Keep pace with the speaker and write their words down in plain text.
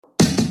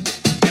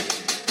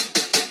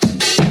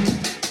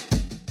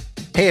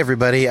Hey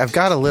everybody, I've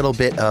got a little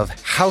bit of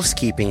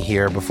housekeeping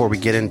here before we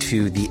get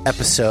into the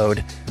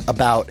episode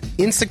about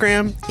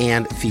Instagram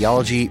and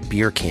Theology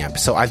Beer Camp.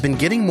 So I've been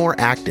getting more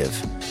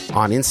active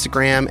on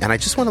Instagram, and I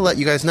just want to let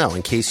you guys know,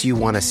 in case you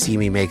want to see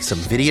me make some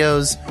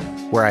videos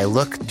where I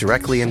look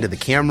directly into the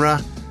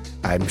camera.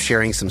 I'm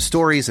sharing some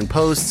stories and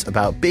posts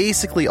about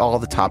basically all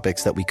the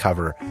topics that we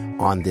cover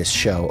on this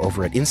show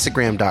over at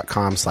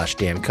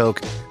Instagram.com/Dan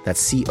Koch.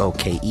 That's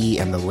COKE,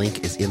 and the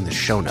link is in the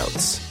show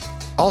notes.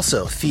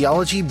 Also,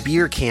 Theology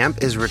Beer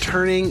Camp is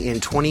returning in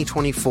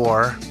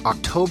 2024,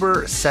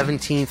 October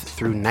 17th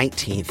through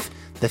 19th.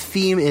 The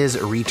theme is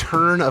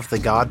Return of the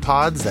God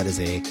Pods. That is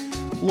a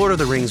Lord of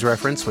the Rings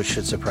reference, which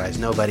should surprise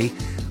nobody.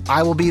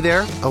 I will be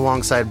there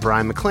alongside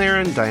Brian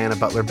McLaren, Diana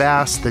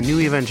Butler-Bass, the New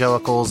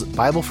Evangelicals,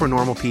 Bible for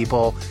Normal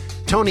People,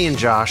 Tony and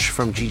Josh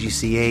from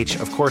GGCH,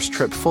 of course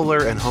Trip Fuller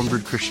and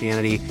Homebrewed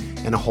Christianity,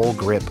 and a whole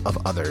grip of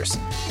others.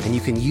 And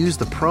you can use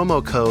the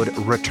promo code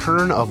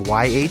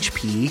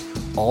RETURNOFYHP,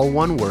 all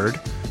one word,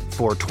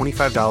 for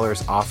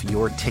 $25 off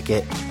your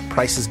ticket.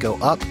 Prices go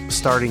up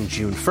starting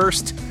June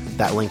 1st.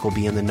 That link will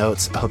be in the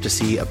notes. I hope to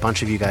see a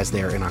bunch of you guys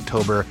there in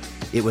October.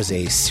 It was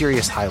a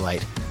serious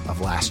highlight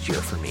of last year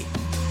for me.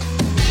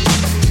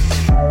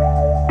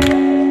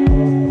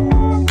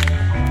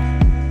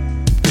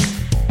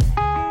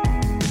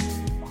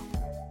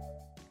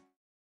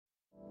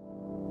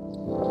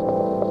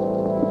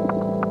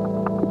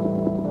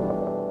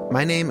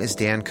 My name is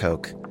Dan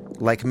Koch.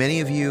 Like many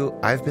of you,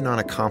 I've been on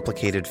a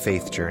complicated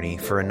faith journey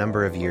for a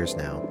number of years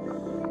now.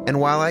 And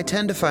while I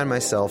tend to find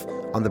myself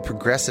on the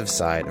progressive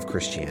side of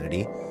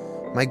Christianity,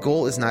 my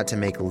goal is not to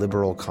make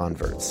liberal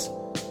converts.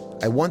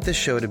 I want this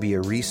show to be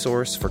a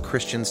resource for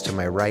Christians to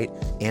my right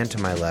and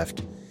to my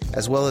left,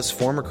 as well as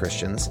former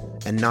Christians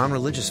and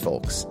non-religious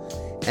folks,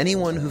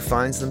 anyone who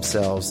finds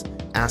themselves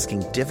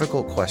asking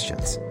difficult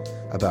questions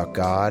about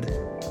God,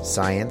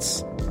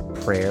 science,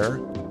 prayer,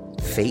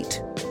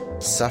 fate,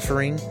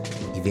 suffering,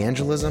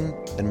 evangelism,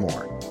 and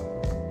more.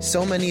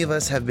 So many of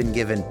us have been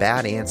given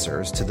bad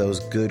answers to those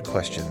good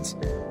questions,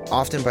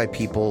 often by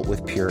people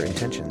with pure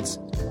intentions.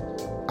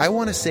 I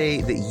want to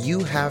say that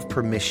you have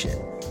permission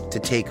to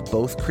take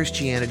both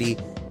Christianity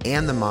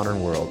and the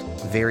modern world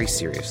very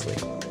seriously.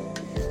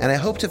 And I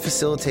hope to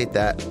facilitate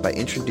that by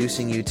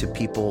introducing you to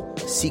people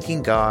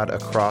seeking God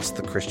across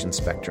the Christian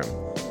spectrum,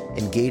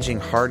 engaging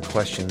hard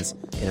questions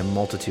in a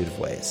multitude of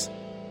ways.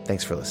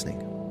 Thanks for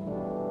listening.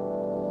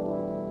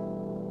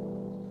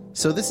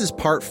 So this is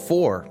part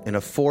 4 in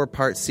a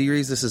 4-part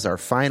series. This is our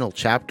final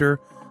chapter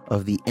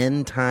of the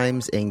End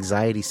Times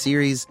Anxiety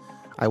series.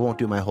 I won't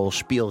do my whole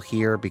spiel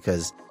here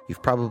because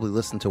you've probably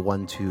listened to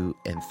 1, 2,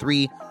 and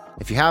 3.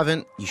 If you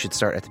haven't, you should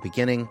start at the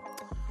beginning.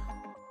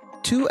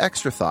 2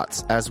 extra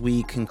thoughts as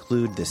we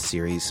conclude this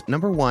series.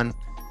 Number 1,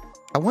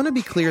 I want to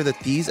be clear that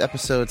these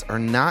episodes are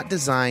not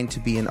designed to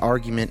be an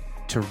argument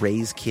to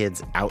raise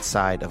kids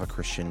outside of a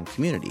Christian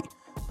community.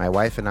 My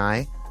wife and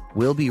I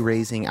will be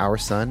raising our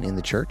son in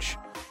the church.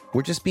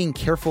 We're just being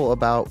careful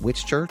about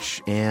which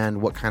church and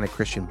what kind of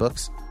Christian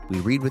books we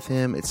read with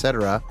him,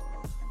 etc.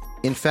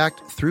 In fact,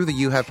 through the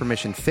You Have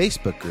Permission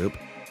Facebook group,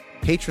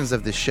 patrons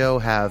of the show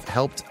have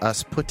helped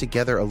us put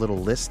together a little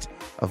list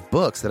of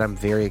books that I'm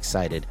very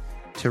excited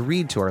to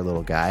read to our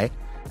little guy,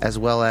 as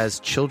well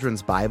as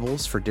children's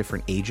Bibles for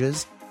different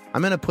ages.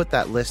 I'm going to put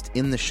that list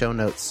in the show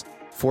notes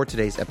for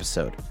today's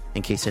episode,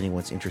 in case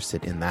anyone's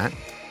interested in that.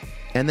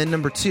 And then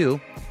number 2,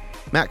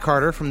 Matt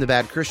Carter from the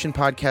Bad Christian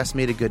podcast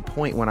made a good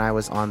point when I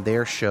was on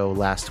their show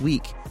last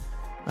week.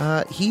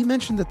 He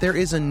mentioned that there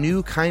is a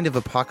new kind of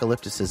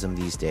apocalypticism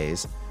these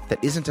days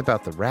that isn't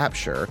about the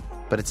rapture,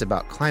 but it's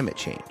about climate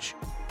change.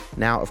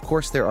 Now, of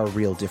course, there are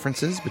real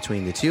differences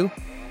between the two.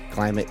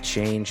 Climate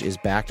change is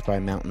backed by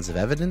mountains of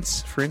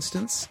evidence, for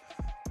instance.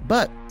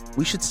 But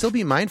we should still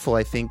be mindful,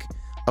 I think,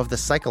 of the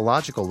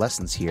psychological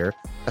lessons here,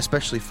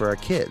 especially for our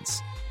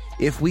kids.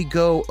 If we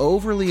go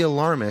overly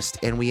alarmist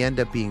and we end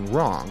up being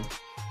wrong,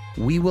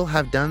 we will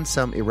have done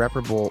some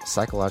irreparable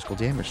psychological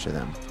damage to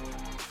them.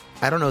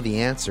 I don't know the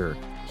answer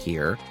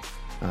here.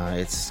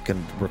 It's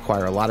going to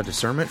require a lot of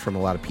discernment from a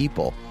lot of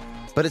people,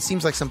 but it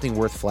seems like something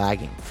worth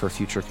flagging for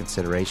future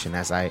consideration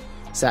as I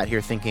sat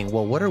here thinking,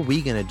 well, what are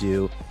we going to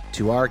do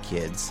to our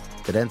kids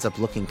that ends up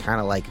looking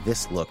kind of like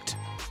this looked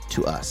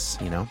to us,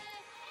 you know?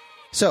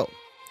 So,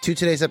 to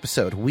today's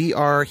episode, we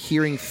are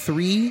hearing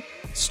 3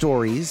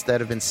 stories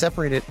that have been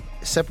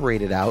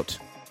separated out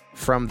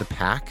from the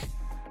pack.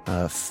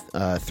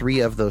 3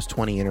 of those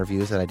 20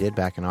 interviews that I did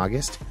back in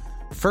August.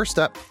 First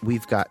up,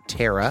 we've got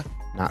Tara,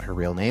 not her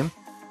real name,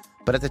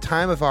 but at the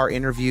time of our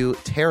interview,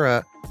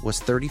 Tara was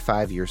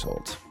 35 years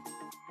old.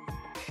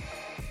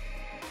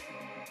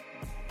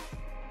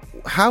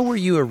 How were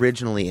you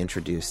originally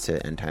introduced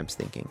to end times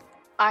thinking?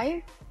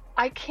 I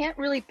can't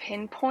really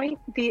pinpoint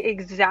the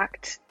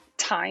exact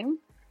time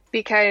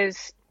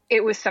because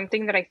it was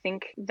something that I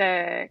think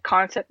the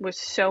concept was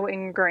so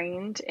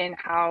ingrained in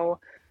how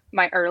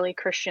my early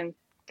Christian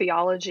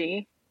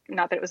theology,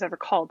 not that it was ever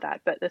called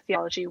that, but the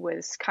theology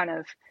was kind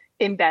of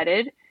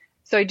embedded.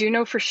 So I do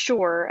know for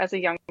sure as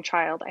a young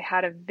child, I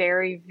had a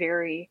very,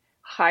 very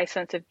high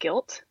sense of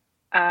guilt,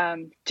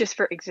 just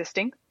for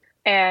existing,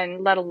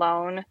 and let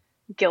alone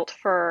guilt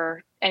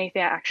for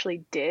anything I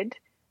actually did.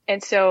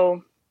 And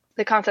so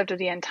the concept of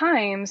the end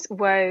times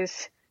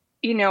was,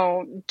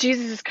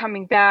 Jesus is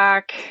coming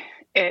back.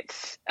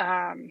 It's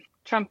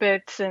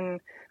trumpets, and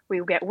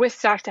we get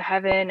whisked back to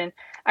heaven. And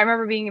I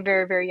remember being a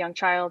very, very young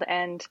child,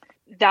 and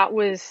that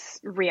was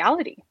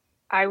reality.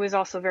 I was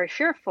also very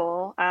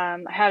fearful. I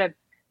had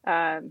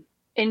a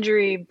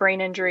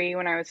brain injury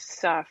when I was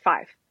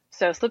 5.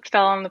 So slipped,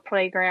 fell on the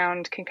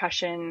playground,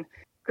 concussion,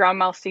 ground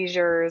mal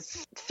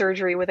seizures,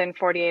 surgery within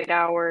 48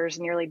 hours,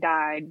 nearly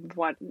died.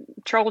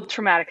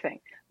 Traumatic thing.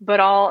 But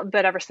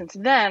ever since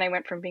then, I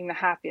went from being the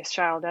happiest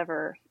child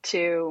ever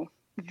to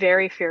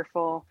very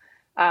fearful,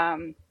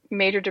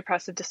 major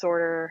depressive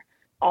disorder,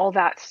 all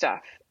that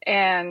stuff.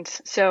 And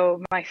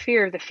so my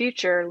fear of the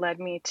future led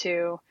me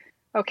to,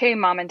 okay,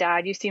 mom and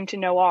dad, you seem to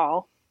know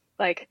all.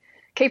 Like,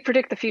 okay,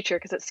 predict the future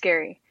because it's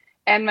scary.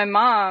 And my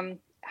mom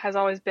has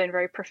always been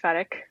very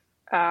prophetic,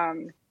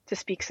 to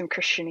speak some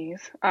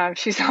Christianese.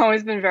 She's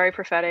always been very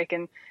prophetic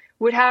and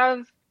would have,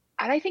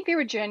 and I think they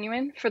were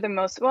genuine for the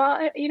most,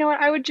 well, you know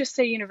what, I would just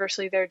say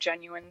universally they're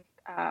genuine.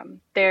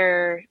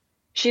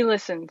 She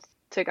listens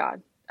to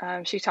God.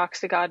 She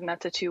talks to God, and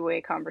that's a two-way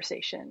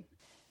conversation.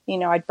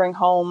 I'd bring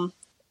home,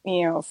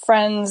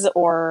 friends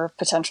or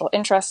potential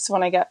interests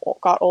when I got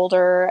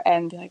older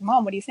and be like,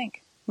 Mom, what do you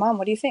think? Mom,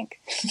 what do you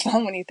think?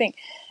 Mom, what do you think?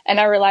 And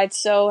I relied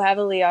so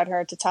heavily on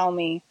her to tell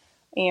me,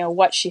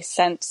 what she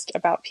sensed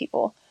about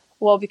people.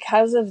 Well,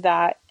 because of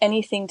that,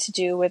 anything to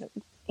do with,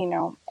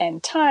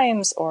 end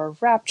times or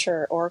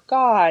rapture or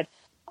God,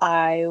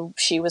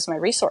 she was my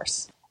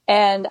resource.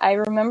 And I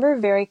remember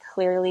very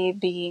clearly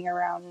being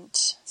around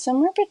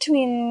somewhere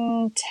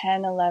between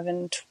 10,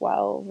 11,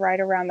 12, right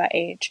around that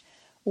age,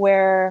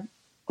 where,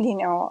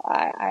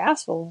 I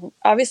asked, well,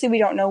 obviously we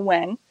don't know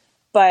when,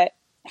 but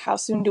how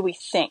soon do we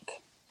think?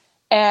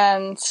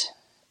 And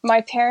my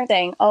parents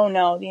saying, oh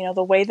no,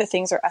 the way that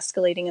things are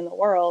escalating in the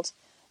world,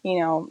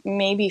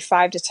 maybe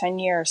 5 to 10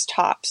 years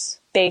tops,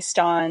 based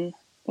on,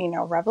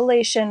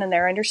 revelation and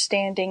their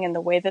understanding and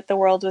the way that the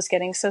world was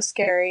getting so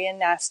scary and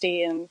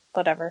nasty and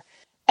whatever.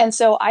 And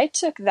so I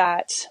took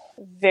that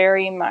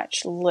very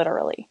much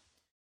literally.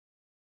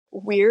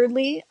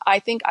 Weirdly, I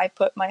think I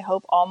put my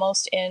hope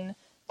almost in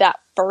that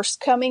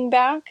first coming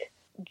back,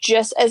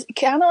 just as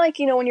kind of like,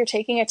 when you're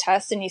taking a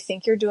test and you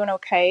think you're doing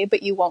okay,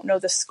 but you won't know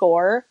the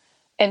score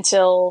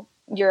until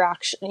you're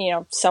actually,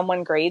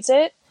 someone grades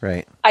it.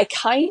 Right. I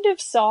kind of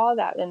saw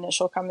that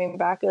initial coming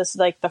back as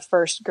like the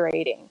first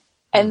grading.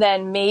 And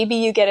then maybe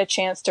you get a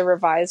chance to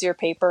revise your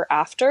paper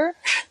after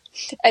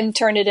and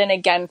turn it in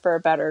again for a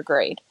better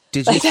grade.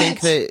 Did you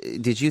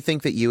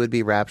think that you would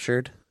be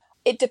raptured?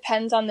 It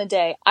depends on the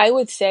day. I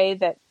would say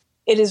that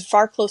it is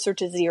far closer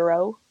to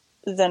 0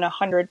 than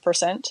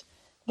 100%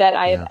 that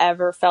I have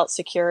ever felt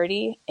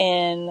security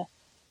in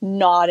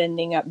not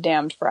ending up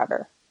damned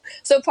forever.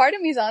 So part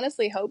of me is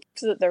honestly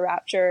hopes that the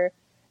rapture,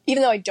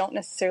 even though I don't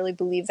necessarily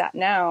believe that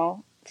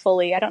now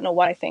fully, I don't know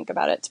what I think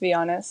about it, to be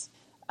honest.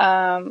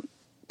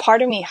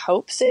 Part of me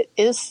hopes it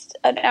is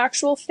an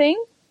actual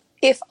thing,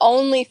 if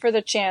only for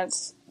the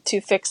chance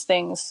to fix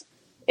things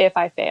if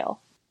I fail.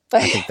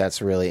 I think that's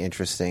really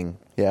interesting.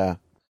 Yeah.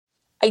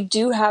 I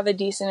do have a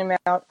decent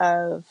amount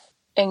of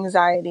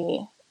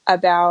anxiety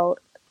about,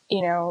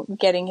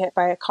 getting hit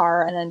by a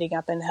car and ending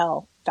up in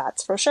hell.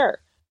 That's for sure.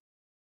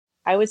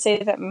 I would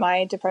say that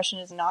my depression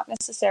is not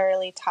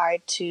necessarily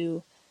tied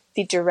to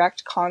the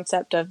direct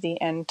concept of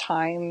the end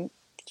time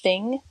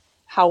thing.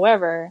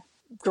 However,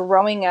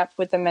 growing up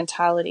with the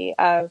mentality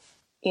of,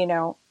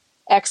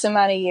 X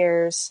amount of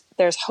years,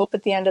 there's hope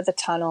at the end of the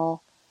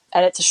tunnel,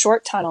 and it's a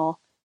short tunnel.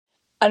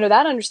 Under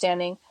that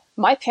understanding,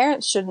 my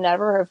parents should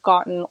never have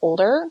gotten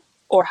older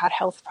or had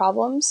health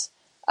problems.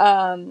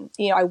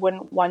 I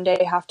wouldn't one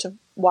day have to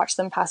watch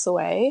them pass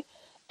away.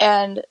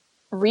 And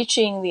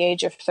reaching the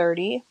age of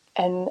 30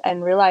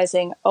 and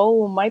realizing,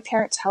 oh, my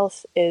parents'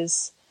 health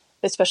is,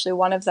 especially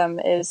one of them,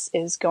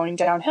 is going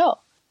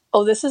downhill.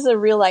 Oh, this is a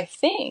real life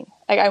thing.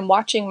 Like, I'm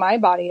watching my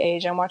body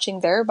age, I'm watching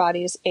their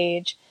bodies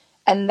age.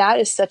 And that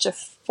is such a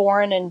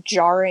foreign and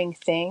jarring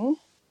thing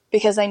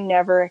because I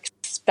never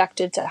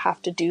expected to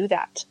have to do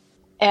that.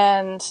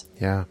 And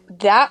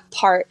that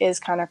part is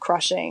kind of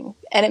crushing.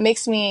 And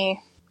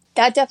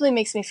that definitely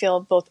makes me feel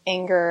both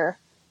anger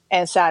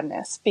and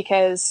sadness,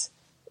 because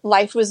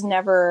life was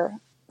never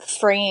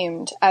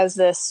framed as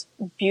this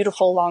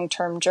beautiful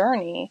long-term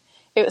journey.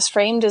 It was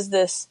framed as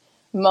this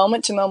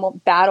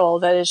moment-to-moment battle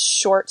that is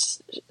short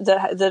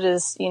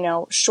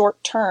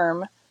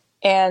term,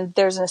 and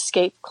there's an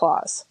escape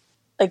clause.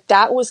 Like,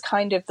 that was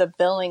kind of the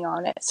billing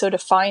on it. So to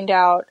find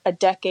out a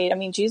decade,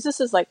 Jesus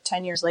is like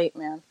 10 years late,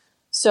 man.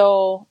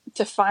 So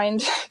to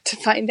find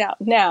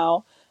out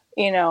now,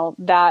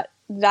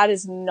 that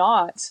is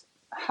not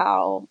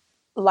how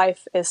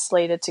life is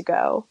slated to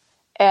go.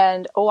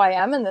 And, I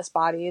am in this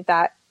body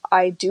that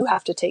I do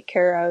have to take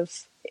care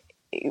of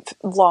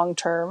long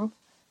term,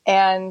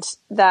 and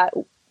that,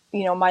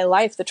 my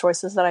life, the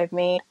choices that I've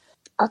made,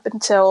 up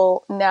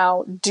until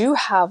now do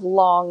have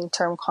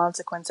long-term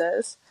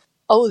consequences,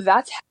 oh,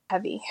 that's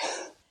heavy.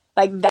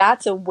 Like,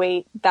 that's a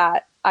weight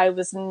that I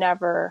was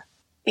never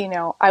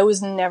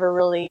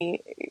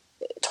really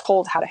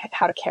told how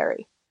to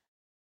carry.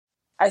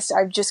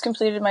 I've just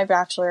completed my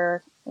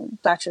bachelor's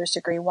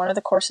degree. One of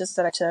the courses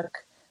that I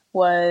took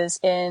was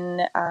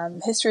in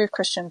history of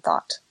Christian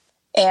thought.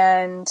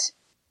 And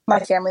my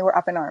family were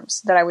up in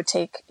arms that I would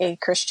take a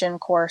Christian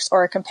course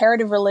or a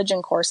comparative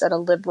religion course at a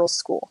liberal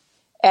school.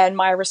 And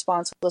my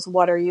response was,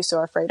 what are you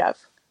so afraid of?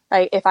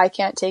 Right? If I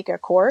can't take a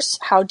course,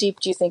 how deep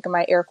do you think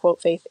my air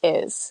quote faith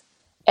is?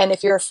 And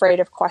if you're afraid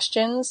of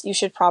questions, you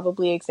should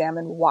probably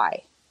examine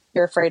why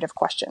you're afraid of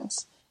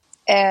questions.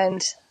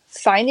 And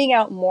finding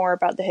out more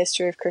about the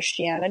history of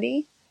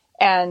Christianity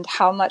and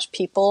how much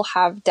people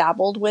have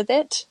dabbled with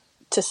it,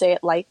 to say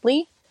it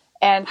lightly,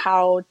 and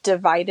how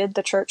divided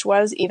the church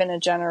was even a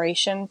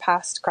generation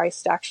past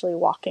Christ actually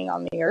walking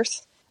on the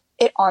earth.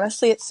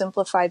 It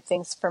simplified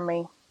things for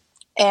me.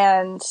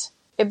 And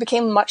it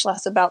became much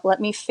less about, let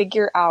me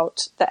figure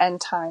out the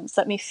end times.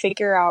 Let me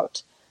figure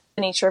out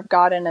the nature of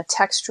God in a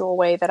textual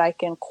way that I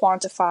can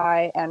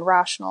quantify and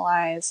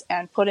rationalize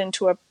and put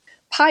into a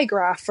pie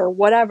graph or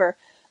whatever.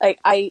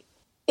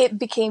 It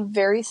became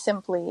very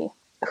simply,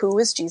 who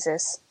is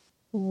Jesus?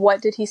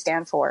 What did he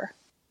stand for?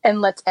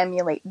 And let's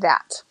emulate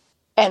that.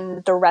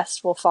 And the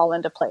rest will fall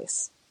into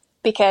place.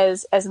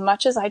 Because as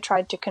much as I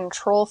tried to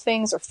control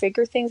things or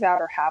figure things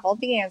out or have all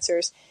the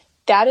answers,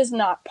 that is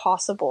not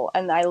possible.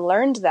 And I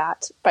learned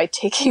that by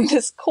taking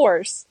this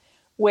course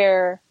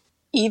where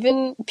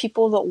even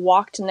people that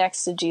walked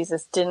next to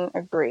Jesus didn't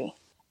agree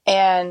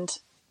and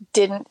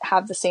didn't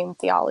have the same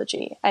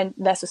theology and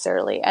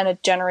necessarily. And a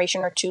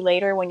generation or two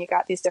later, when you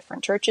got these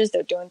different churches,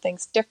 they're doing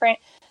things different.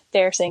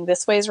 They're saying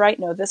this way's right.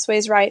 No, this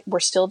way's right. We're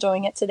still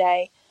doing it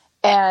today.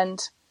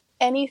 And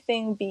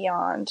anything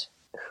beyond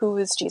who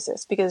is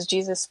Jesus, because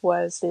Jesus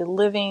was the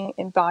living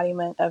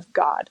embodiment of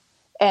God.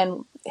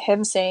 And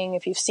him saying,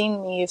 if you've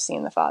seen me, you've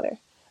seen the Father.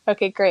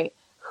 Okay, great.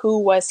 Who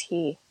was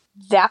he?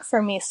 That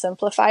for me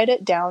simplified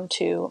it down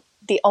to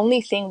the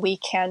only thing we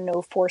can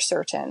know for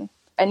certain.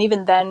 And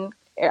even then,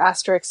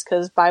 asterisks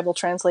because Bible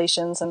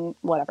translations and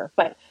whatever.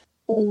 But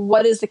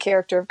what is the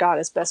character of God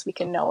as best we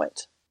can know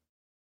it?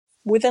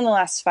 Within the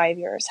last 5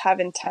 years, have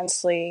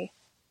intensely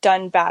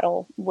done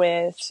battle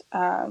with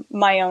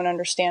my own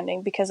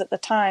understanding, because at the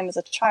time, as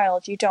a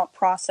child, you don't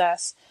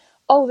process,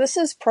 oh, this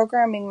is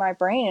programming my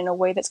brain in a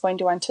way that's going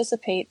to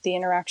anticipate the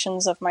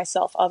interactions of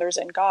myself, others,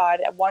 and God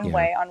at one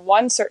way on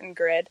one certain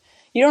grid.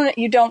 You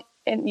don't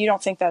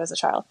think that as a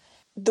child.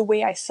 The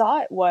way I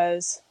saw it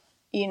was,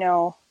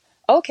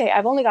 okay,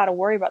 I've only got to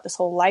worry about this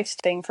whole life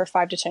thing for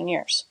 5 to 10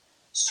 years.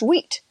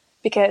 Sweet,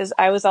 because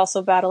I was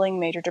also battling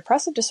major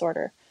depressive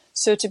disorder.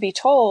 So to be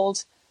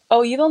told,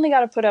 oh, you've only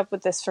got to put up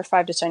with this for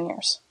 5 to 10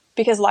 years,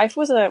 because life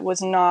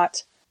was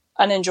not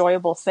an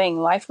enjoyable thing.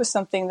 Life was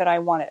something that I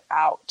wanted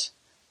out.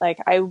 Like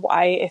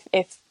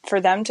if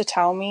for them to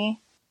tell me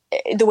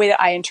the way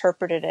that I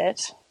interpreted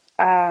it,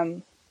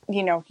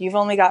 you've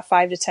only got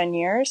 5 to 10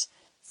 years.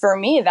 For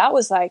me, that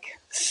was like,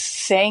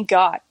 thank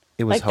God.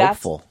 It was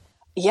hopeful.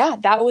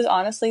 That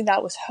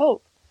was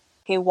hope.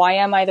 Okay, why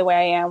am I the way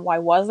I am? Why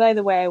was I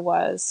the way I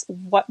was?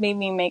 What made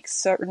me make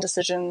certain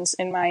decisions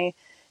in my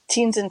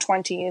teens and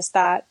 20s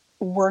that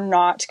were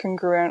not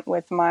congruent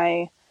with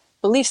my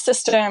belief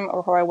system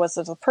or who I was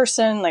as a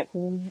person? Like,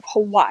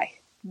 why?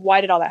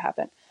 Why did all that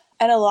happen?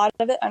 And a lot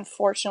of it,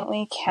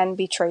 unfortunately, can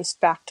be traced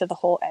back to the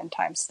whole end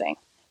times thing.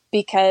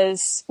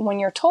 Because when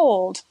you're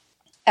told,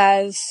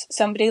 as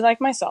somebody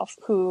like myself,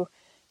 who,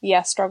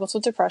 yes, struggles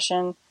with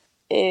depression,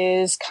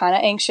 is kind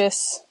of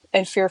anxious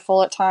and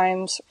fearful at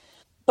times,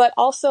 but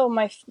also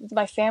my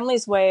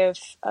family's way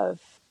of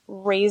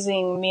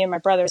raising me and my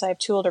brothers, I have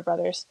 2 older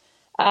brothers,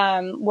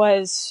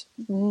 was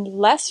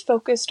less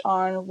focused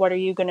on what are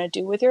you going to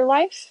do with your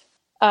life.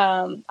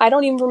 I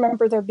don't even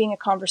remember there being a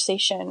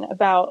conversation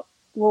about,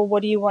 well,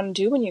 what do you want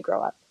to do when you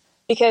grow up?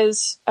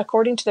 Because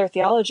according to their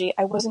theology,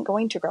 I wasn't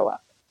going to grow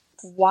up.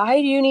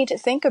 Why do you need to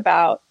think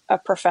about a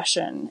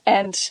profession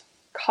and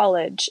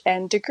college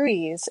and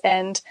degrees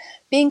and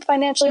being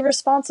financially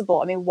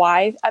responsible?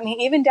 Why?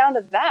 Even down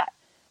to that.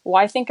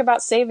 Why think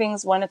about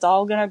savings when it's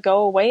all going to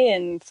go away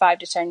in 5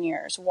 to 10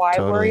 years? Why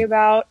worry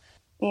about,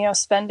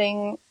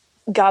 spending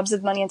gobs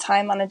of money and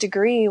time on a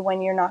degree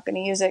when you're not going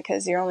to use it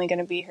because you're only going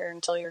to be here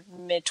until your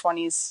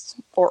mid-20s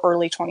or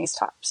early 20s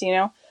tops,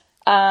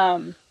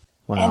 Wow.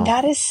 And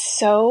that is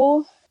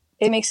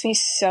it makes me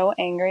so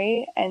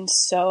angry and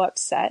so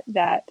upset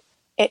that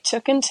it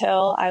took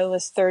until I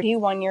was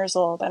 31 years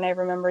old, and I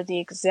remember the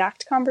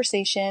exact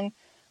conversation,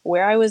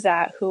 where I was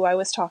at, who I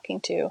was talking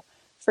to,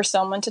 for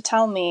someone to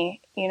tell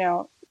me,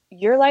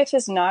 your life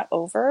is not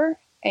over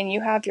and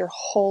you have your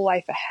whole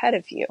life ahead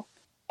of you.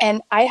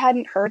 And I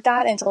hadn't heard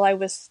that until I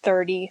was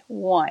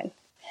 31.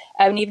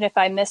 And even if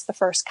I missed the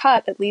first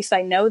cut, at least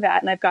I know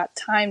that, and I've got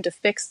time to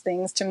fix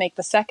things to make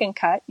the second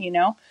cut,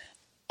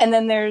 And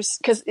then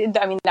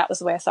that was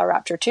the way I saw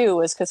Rapture too,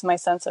 was because my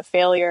sense of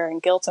failure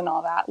and guilt and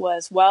all that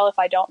was, well, if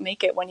I don't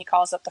make it when he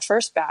calls up the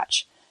first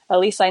batch, at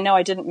least I know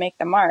I didn't make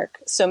the mark.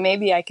 So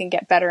maybe I can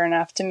get better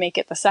enough to make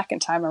it the second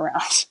time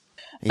around.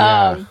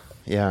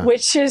 Yeah.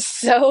 Which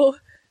to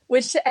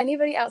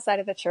anybody outside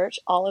of the church,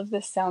 all of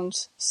this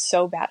sounds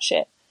so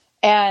batshit.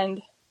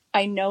 And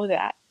I know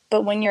that.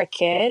 But when you're a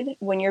kid,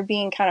 when you're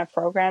being kind of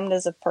programmed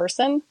as a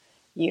person,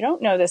 you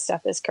don't know this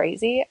stuff is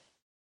crazy.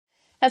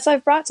 And so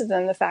I've brought to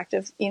them the fact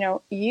of,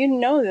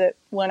 that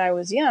when I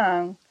was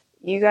young,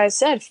 you guys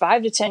said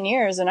 5 to 10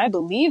 years and I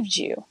believed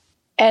you.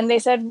 And they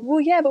said,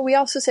 well, yeah, but we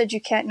also said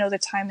you can't know the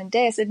time and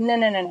day. I said,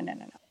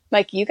 no.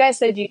 Like, you guys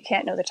said you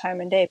can't know the time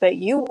and day, but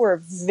you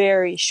were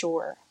very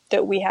sure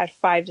that we had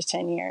 5 to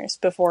 10 years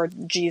before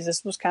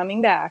Jesus was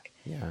coming back,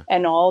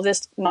 and all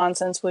this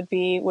nonsense would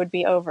be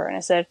over. And I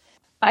said,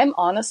 I'm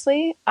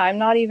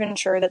not even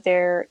sure that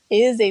there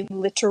is a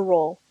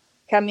literal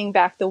coming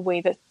back the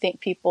way that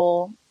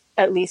people,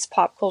 at least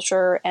pop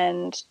culture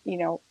and,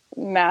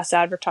 mass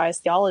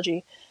advertised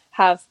theology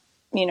have,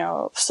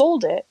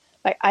 sold it.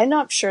 Like, I'm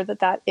not sure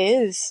that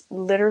is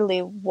literally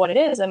what it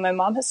is. And my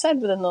mom has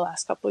said within the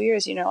last couple of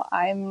years,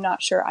 I'm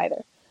not sure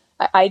either.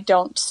 I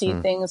don't see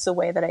things the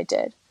way that I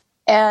did.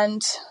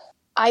 And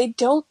I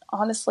don't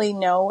honestly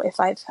know if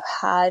I've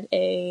had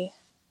a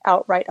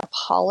outright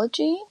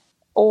apology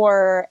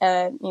or,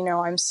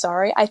 I'm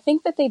sorry. I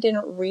think that they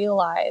didn't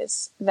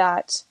realize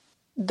that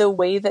the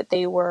way that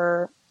they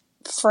were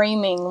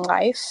framing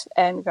life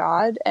and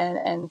God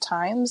and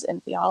times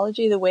and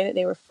theology, the way that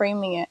they were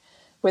framing it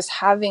was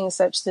having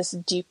such this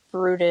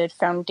deep-rooted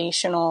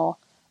foundational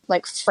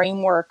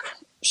framework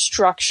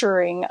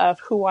structuring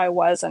of who I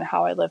was and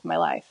how I lived my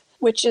life,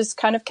 which is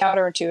kind of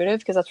counterintuitive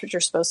because that's what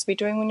you're supposed to be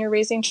doing when you're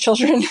raising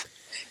children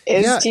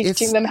is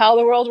teaching them how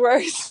the world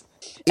works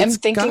and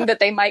thinking that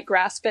they might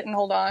grasp it and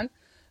hold on.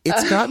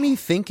 It's got me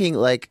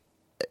thinking,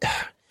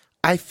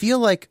 I feel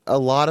like a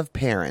lot of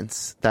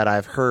parents that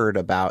I've heard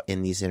about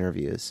in these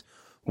interviews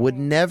would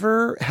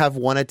never have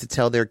wanted to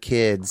tell their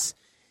kids,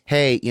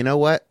 hey, you know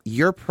what?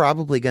 You're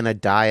probably going to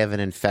die of an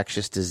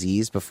infectious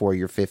disease before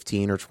you're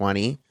 15 or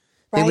 20.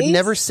 They would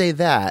never say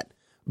that,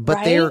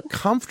 but they're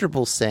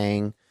comfortable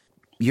saying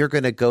you're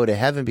going to go to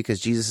heaven because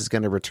Jesus is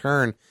going to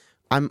return.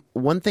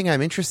 One thing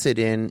I'm interested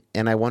in,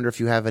 and I wonder if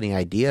you have any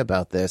idea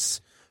about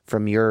this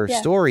from your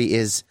story,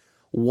 is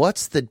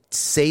what's the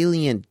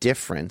salient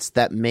difference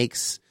that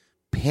makes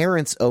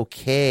parents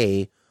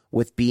okay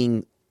with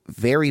being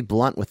very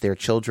blunt with their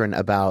children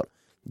about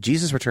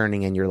Jesus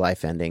returning and your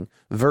life ending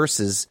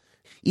versus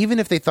even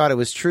if they thought it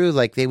was true,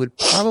 they would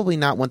probably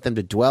not want them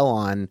to dwell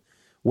on,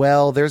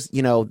 well, there's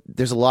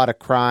a lot of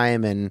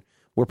crime and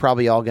we're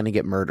probably all going to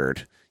get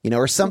murdered,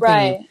 or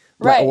something.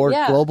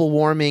 Global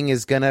warming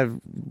is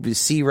going to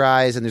sea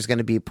rise and there's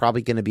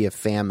probably going to be a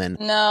famine.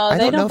 No,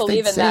 they don't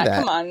believe in that.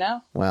 Come on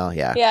now. Well,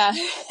 yeah. Yeah.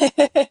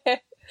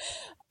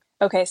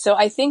 Okay. So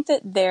I think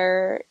that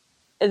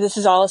this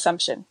is all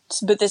assumption,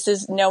 but this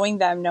is knowing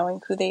them,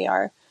 knowing who they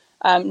are,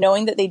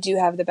 knowing that they do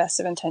have the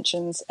best of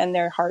intentions and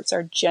their hearts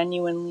are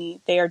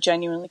genuinely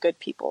good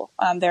people.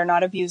 They're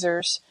not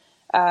abusers.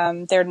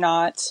 They're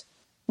not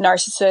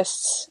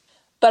narcissists.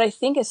 But I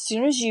think as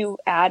soon as you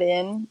add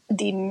in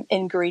the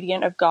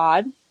ingredient of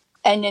God,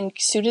 and then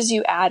as soon as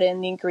you add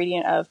in the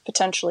ingredient of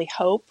potentially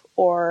hope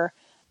or,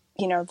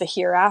 the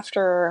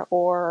hereafter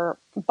or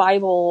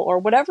Bible or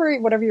whatever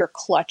your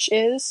clutch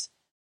is.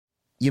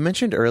 You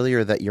mentioned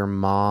earlier that your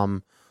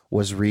mom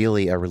was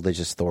really a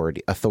religious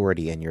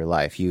authority in your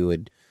life. You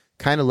would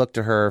kind of look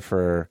to her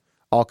for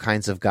all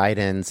kinds of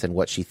guidance and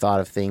what she thought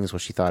of things,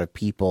 what she thought of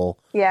people.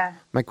 Yeah.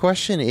 My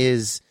question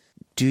is,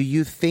 do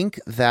you think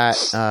that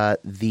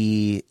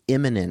the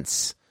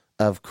imminence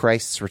of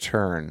Christ's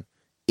return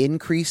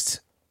increased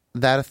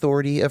that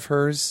authority of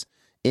hers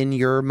in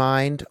your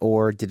mind,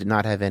 or did it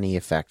not have any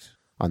effect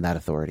on that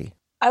authority?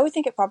 I would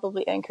think it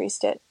probably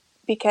increased it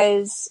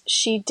because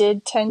she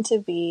did tend to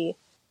be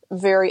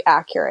very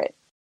accurate.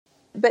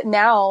 But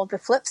now the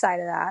flip side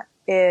of that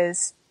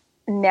is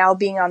now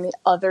being on the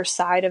other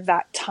side of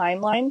that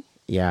timeline.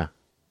 Yeah.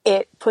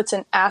 It puts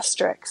an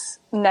asterisk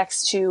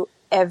next to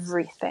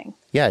everything.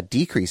 Yeah, it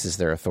decreases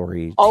their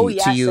authority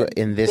to you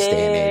in this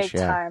day and age.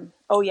 Yeah. Time.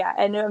 Oh, yeah.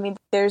 And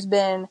there's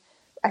been,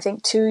 I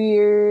think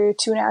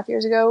 2.5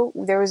 years ago,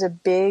 there was a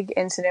big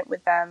incident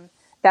with them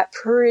that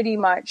pretty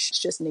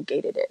much just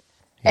negated it.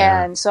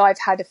 Yeah. And so I've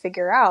had to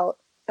figure out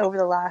over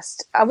the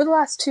last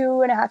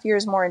 2.5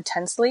 years more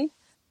intensely,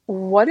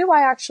 what do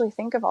I actually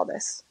think of all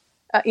this?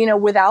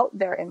 Without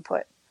their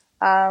input.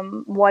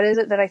 What is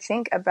it that I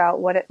think about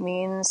what it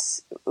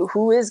means?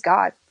 Who is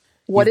God?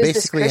 What is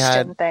this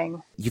Christian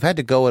thing? You've had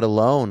to go it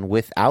alone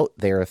without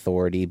their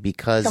authority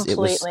because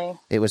Completely.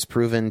 it was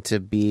proven to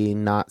be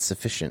not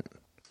sufficient.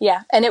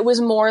 Yeah, and it was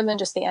more than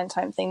just the end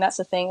time thing. That's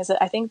the thing, is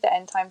that I think the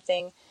end time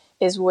thing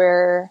is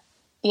where,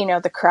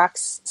 the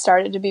cracks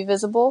started to be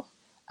visible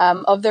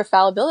of their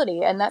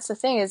fallibility. And that's the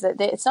thing, is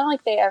that it's not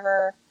like they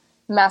ever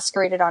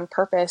masqueraded on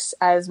purpose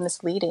as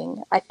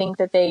misleading. I think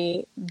that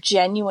they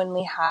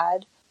genuinely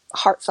had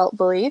heartfelt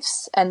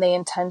beliefs and they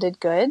intended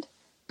good.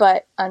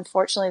 But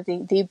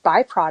unfortunately, the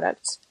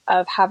byproduct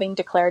of having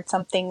declared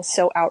something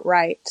so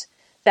outright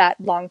that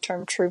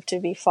long-term proved to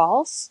be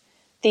false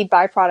the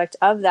byproduct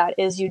of that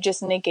is you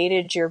just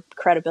negated your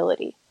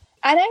credibility.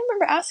 And I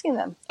remember asking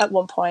them at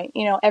one point,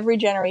 every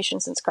generation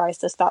since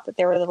Christ has thought that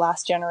they were the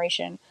last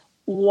generation.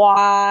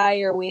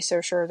 Why are we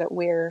so sure that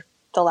we're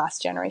the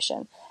last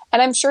generation?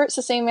 And I'm sure it's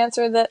the same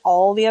answer that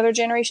all the other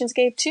generations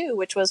gave too,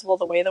 which was, well,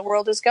 the way the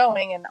world is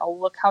going, and oh,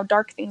 look how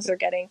dark things are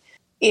getting.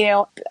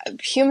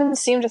 Humans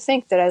seem to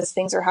think that as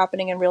things are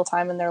happening in real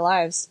time in their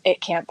lives,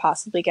 it can't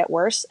possibly get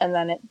worse. And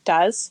then it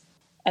does.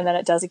 And then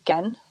it does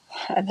again.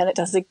 And then it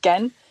does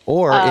again.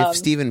 Or if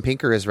Steven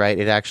Pinker is right,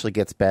 it actually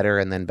gets better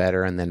and then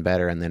better and then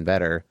better and then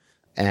better.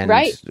 And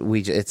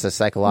it's a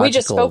psychological thing. We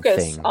just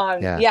focus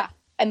on,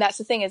 And that's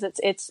the thing is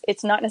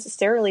it's not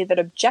necessarily that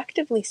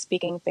objectively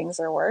speaking things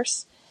are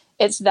worse.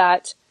 It's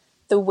that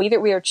the way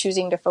that we are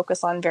choosing to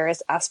focus on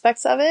various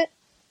aspects of it,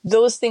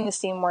 those things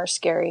seem more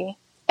scary.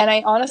 And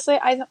I honestly,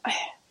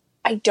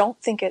 I don't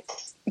think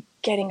it's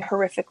getting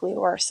horrifically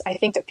worse. I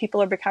think that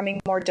people are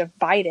becoming more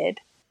divided,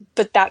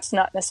 but that's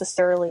not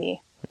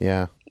necessarily,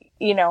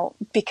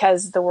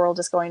 because the world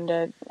is going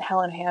to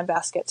hell in a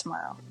handbasket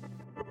tomorrow.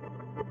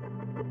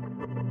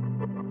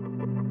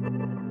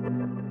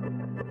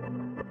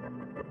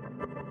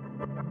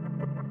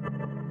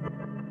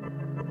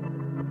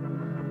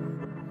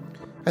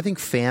 I think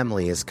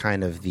family is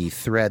kind of the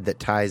thread that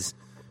ties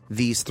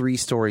these three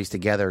stories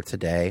together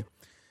today.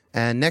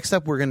 And next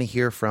up, we're going to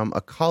hear from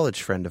a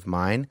college friend of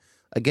mine.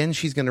 Again,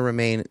 she's going to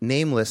remain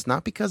nameless,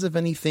 not because of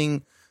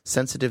anything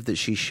sensitive that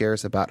she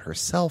shares about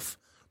herself,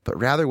 but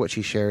rather what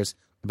she shares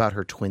about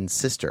her twin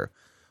sister,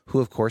 who,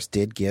 of course,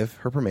 did give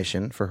her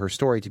permission for her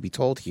story to be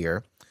told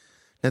here.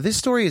 Now, this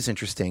story is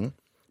interesting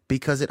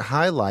because it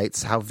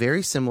highlights how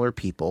very similar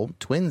people,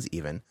 twins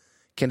even,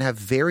 can have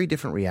very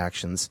different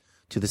reactions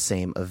to the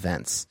same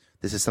events.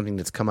 This is something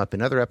that's come up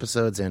in other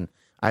episodes, and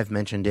I've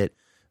mentioned it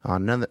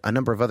on a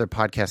number of other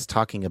podcasts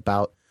talking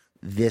about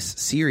this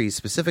series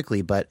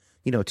specifically, but,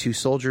 two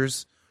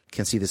soldiers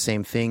can see the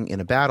same thing in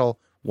a battle.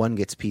 One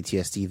gets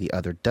PTSD, the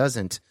other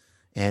doesn't.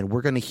 And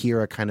we're going to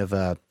hear a kind of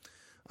a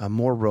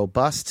more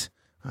robust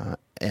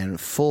and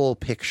full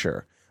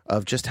picture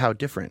of just how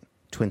different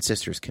twin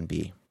sisters can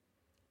be,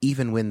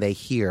 even when they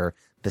hear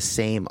the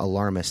same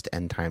alarmist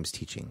end times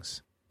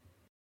teachings.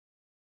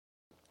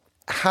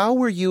 How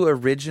were you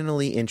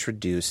originally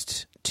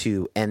introduced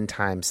to end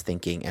times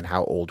thinking, and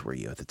how old were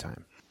you at the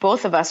time?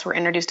 Both of us were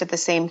introduced at the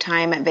same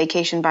time at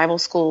Vacation Bible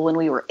School when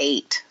we were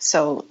 8,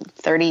 so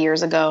 30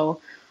 years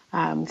ago,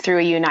 through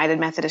a United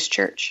Methodist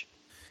Church.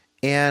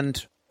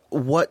 And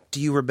what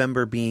do you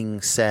remember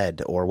being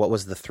said, or what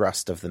was the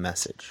thrust of the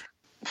message?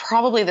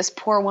 Probably this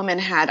poor woman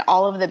had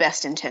all of the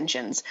best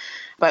intentions,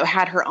 but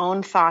had her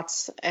own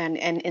thoughts and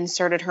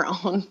inserted her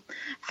own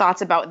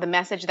thoughts about the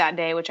message that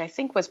day, which I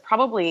think was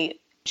probably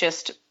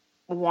just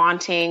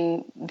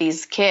wanting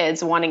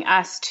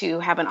us to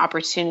have an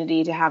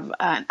opportunity to have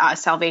a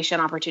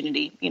salvation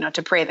opportunity,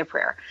 to pray the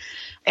prayer.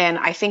 And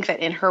I think that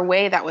in her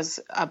way, that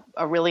was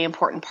a really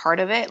important part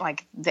of it.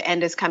 Like, the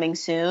end is coming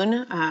soon.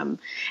 And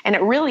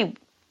it really,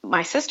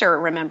 my sister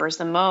remembers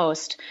the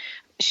most.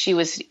 She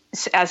was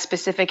as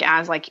specific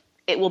as, like,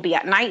 it will be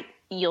at night.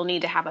 You'll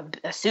need to have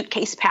a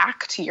suitcase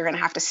packed. You're going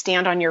to have to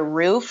stand on your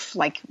roof,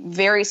 like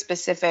very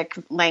specific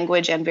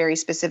language and very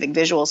specific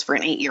visuals for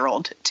an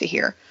 8-year-old to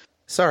hear.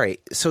 Sorry.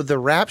 So the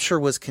rapture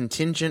was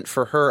contingent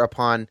for her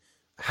upon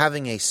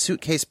having a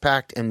suitcase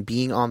packed and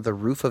being on the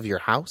roof of your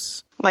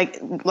house? Like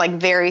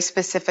very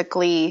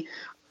specifically,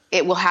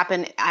 it will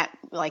happen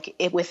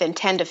within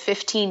 10 to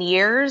 15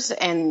 years,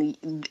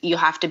 and you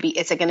have to be,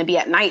 it's going to be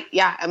at night.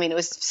 Yeah. I mean, it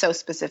was so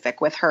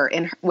specific with her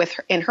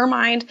in her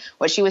mind,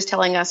 what she was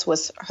telling us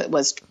was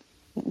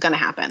going to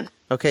happen.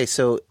 Okay.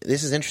 So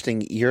this is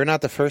interesting. You're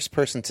not the first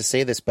person to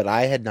say this, but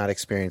I had not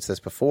experienced this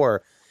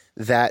before,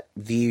 that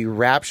the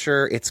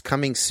rapture, it's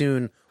coming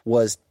soon,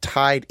 was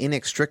tied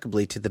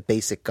inextricably to the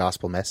basic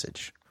gospel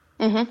message.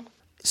 Mm-hmm.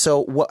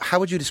 So how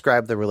would you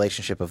describe the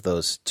relationship of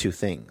those two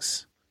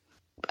things?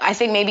 I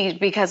think maybe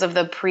because of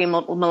the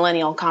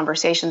pre-millennial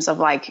conversations of,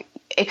 like,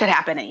 it could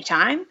happen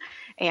anytime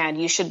and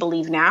you should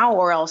believe now,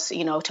 or else,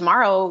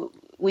 tomorrow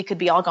we could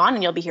be all gone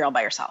and you'll be here all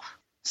by yourself.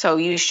 So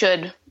you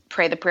should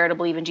pray the prayer to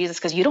believe in Jesus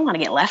because you don't want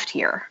to get left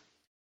here.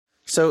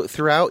 So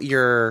throughout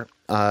your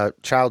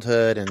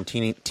childhood and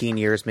teen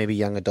years, maybe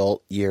young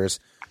adult years,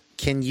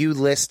 can you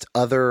list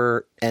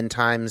other end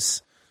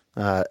times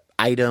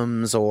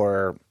items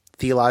or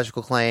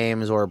theological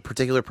claims or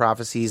particular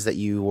prophecies that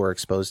you were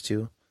exposed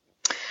to?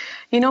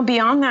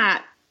 Beyond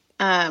that,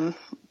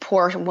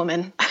 poor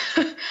woman,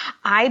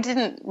 I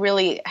didn't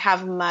really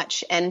have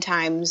much end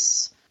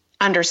times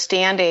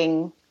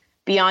understanding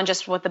beyond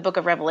just what the book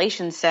of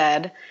Revelation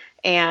said.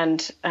 And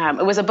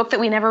it was a book that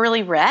we never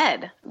really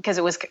read because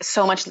it was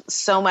so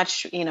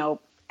much,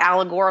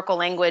 allegorical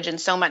language,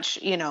 and so much,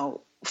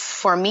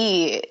 for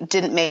me, it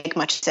didn't make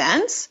much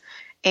sense.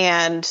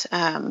 And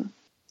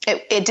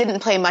it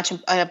didn't play much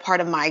a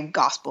part of my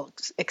gospel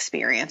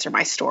experience or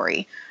my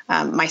story.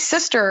 My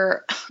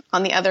sister,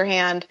 on the other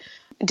hand,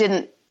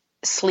 didn't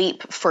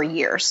sleep for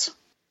years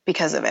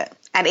because of it.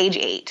 At age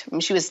 8,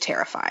 she was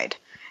terrified.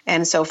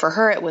 And so for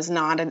her, it was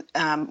not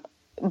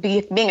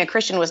being a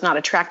Christian was not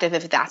attractive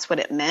if that's what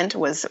it meant,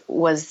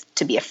 was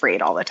to be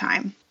afraid all the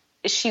time.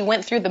 She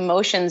went through the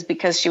motions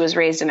because she was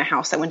raised in a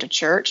house that went to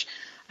church.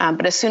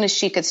 But as soon as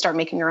she could start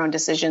making her own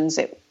decisions,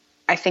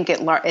 I think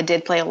it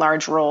did play a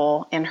large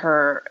role in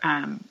her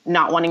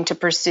not wanting to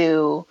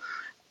pursue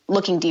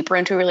looking deeper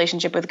into a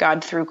relationship with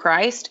God through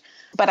Christ.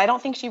 But I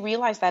don't think she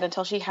realized that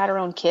until she had her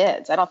own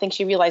kids. I don't think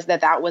she realized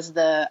that was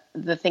the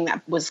thing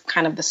that was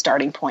kind of the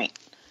starting point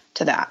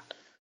to that.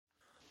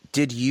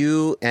 Did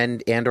you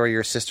and or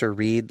your sister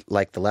read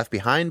like the Left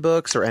Behind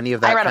books or any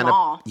of that? I read them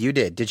all. You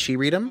did. Did she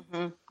read them?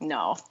 Mm-hmm.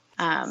 No.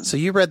 So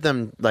you read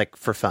them like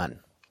for fun?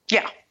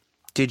 Yeah.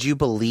 Did you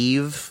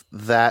believe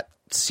that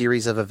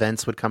series of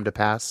events would come to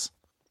pass?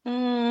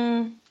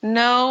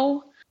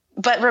 No.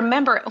 But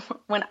remember,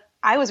 when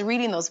I was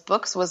reading those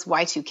books was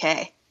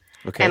Y2K.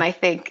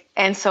 Okay.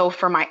 And so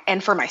for my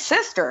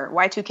sister,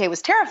 Y2K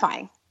was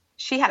terrifying.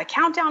 She had a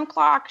countdown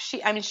clock.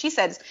 She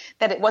said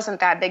that it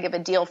wasn't that big of a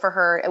deal for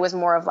her. It was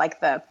more of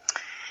like the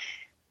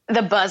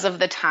buzz of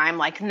the time,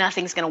 like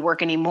nothing's going to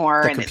work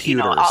anymore. And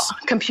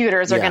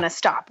computers are going to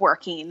stop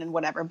working and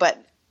whatever. But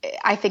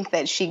I think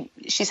that she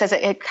says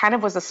it kind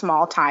of was a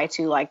small tie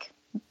to like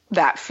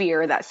that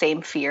fear, that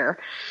same fear.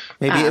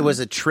 Maybe it was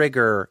a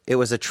trigger. It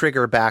was a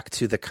trigger back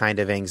to the kind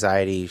of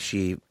anxiety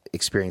she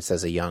experienced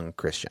as a young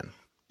Christian.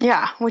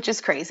 Yeah, which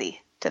is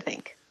crazy to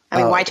think. I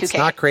mean, Y2K. It's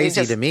not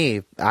crazy to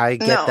me. I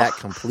get that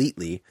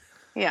completely.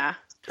 Yeah.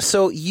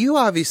 So you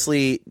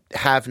obviously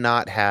have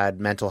not had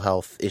mental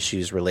health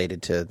issues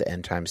related to the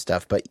end time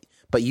stuff, but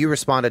you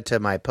responded to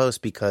my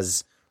post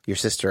because your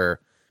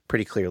sister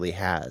pretty clearly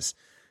has.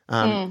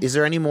 Is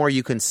there any more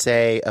you can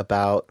say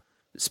about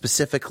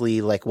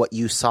specifically like what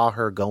you saw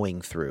her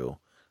going through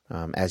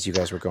as you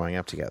guys were growing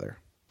up together?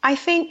 I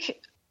think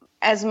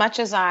as much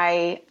as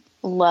I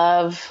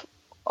love,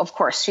 of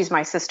course, she's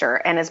my sister,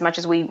 and as much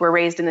as we were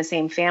raised in the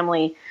same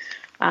family,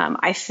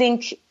 I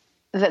think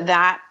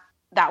that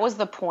was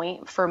the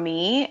point for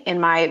me in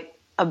my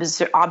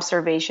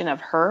observation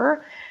of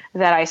her,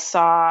 that I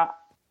saw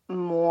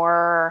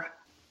more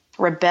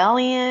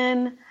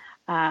rebellion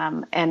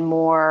and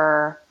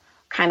more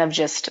kind of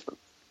just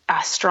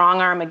a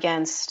strong arm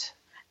against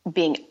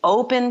being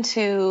open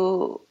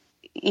to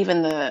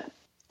even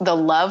the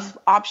love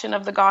option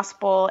of the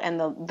gospel and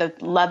the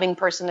loving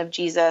person of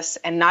Jesus,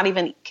 and not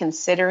even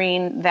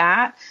considering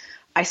that.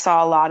 I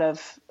saw a lot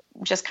of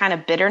just kind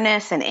of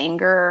bitterness and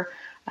anger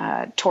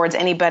towards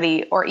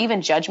anybody, or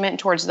even judgment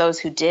towards those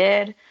who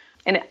did.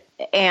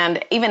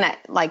 And even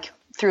like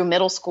through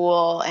middle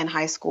school and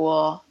high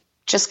school,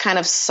 just kind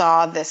of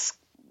saw this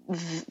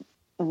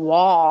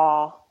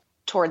wall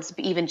towards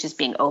even just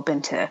being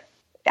open to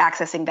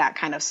accessing that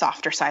kind of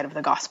softer side of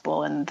the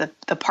gospel, and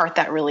the part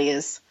that really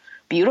is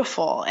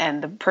beautiful,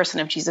 and the person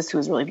of Jesus who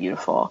is really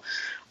beautiful.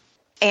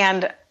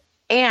 And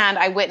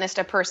I witnessed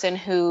a person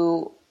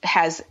who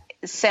has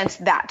since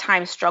that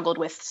time struggled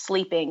with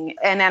sleeping.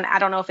 And then I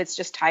don't know if it's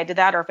just tied to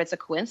that or if it's a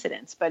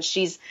coincidence, but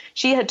she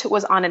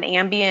was on an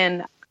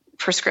Ambien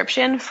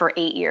prescription for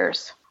 8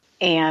 years,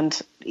 and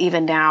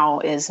even now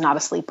is not a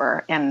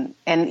sleeper. And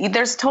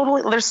there's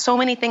so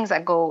many things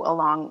that go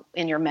along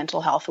in your mental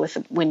health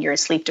when you're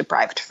sleep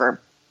deprived for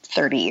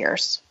 30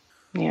 years.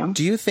 Yeah.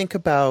 Do you think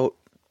about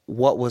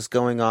what was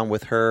going on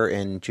with her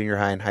in junior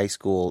high and high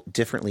school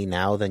differently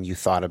now than you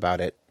thought about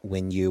it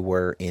when you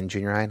were in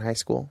junior high and high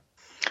school?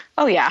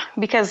 Oh yeah,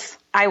 because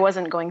I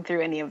wasn't going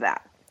through any of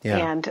that. Yeah.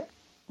 And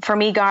for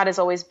me, God has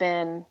always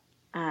been,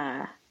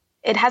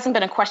 it hasn't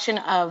been a question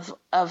of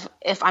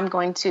if I'm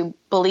going to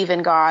believe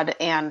in God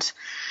and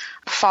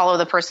follow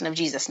the person of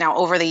Jesus. Now,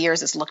 over the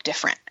years, it's looked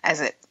different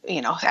as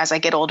I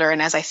get older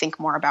and as I think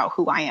more about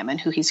who I am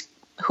and who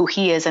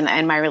he is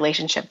and my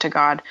relationship to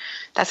God.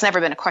 That's never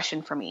been a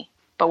question for me.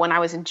 But when I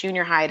was in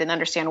junior high, I didn't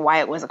understand why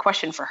it was a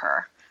question for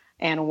her,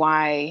 and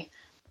why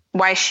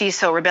she's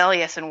so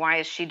rebellious, and why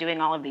is she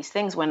doing all of these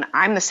things when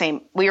I'm the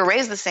same. We were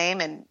raised the same,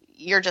 and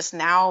you're just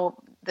now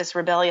this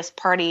rebellious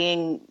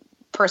partying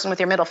person with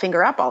your middle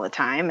finger up all the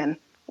time, and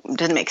it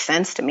didn't make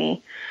sense to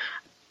me.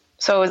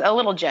 So it was a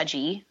little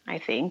judgy, I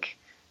think,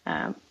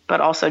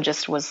 but also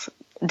just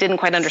didn't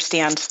quite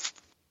understand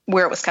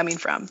where it was coming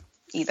from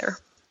either.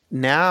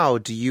 Now,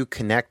 do you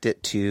connect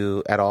it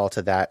at all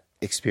to that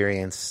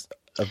experience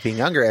of being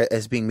younger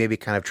as being maybe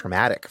kind of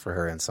traumatic for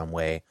her in some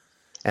way,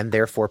 and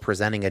therefore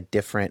presenting a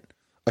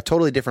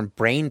totally different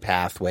brain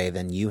pathway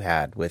than you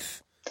had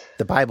with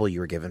the Bible you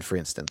were given, for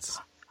instance?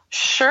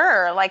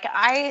 Sure. Like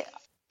I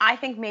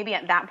think maybe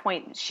at that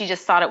point she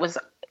just thought it was,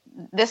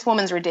 this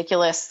woman's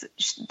ridiculous.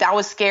 That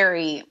was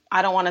scary.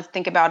 I don't want to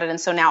think about it. And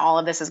so now all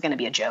of this is going to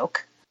be a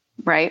joke,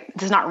 right?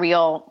 This is not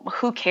real.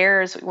 Who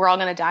cares? We're all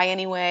going to die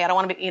anyway. I don't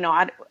want to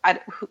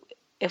be,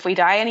 if we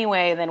die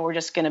anyway, then we're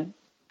just going to,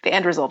 the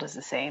end result is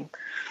the same.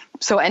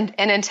 So, and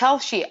until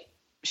she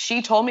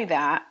told me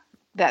that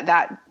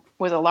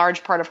was a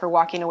large part of her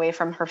walking away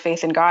from her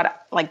faith in God,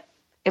 like,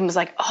 it was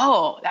like,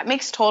 oh, that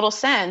makes total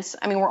sense.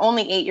 I mean, we're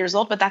only 8 years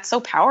old, but that's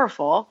so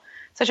powerful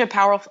such a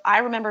powerful, I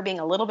remember being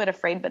a little bit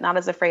afraid, but not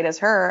as afraid as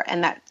her.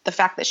 And that the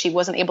fact that she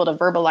wasn't able to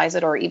verbalize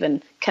it or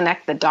even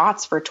connect the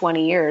dots for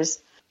 20 years,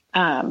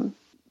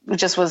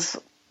 just was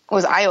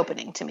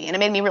eye-opening to me. And it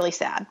made me really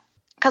sad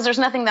because there's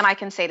nothing that I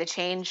can say to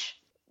change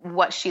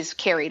what she's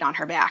carried on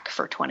her back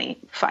for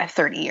 25,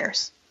 30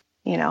 years,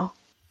 you know?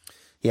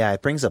 Yeah,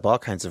 it brings up all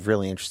kinds of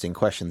really interesting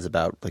questions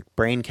about like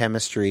brain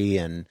chemistry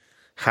and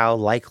how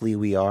likely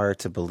we are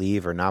to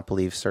believe or not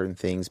believe certain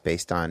things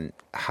based on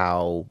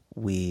how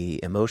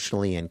we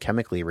emotionally and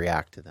chemically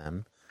react to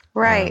them.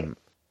 Right.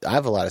 I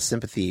have a lot of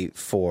sympathy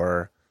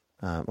for,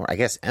 or I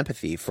guess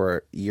empathy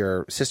for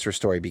your sister's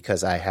story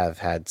because I have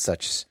had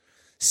such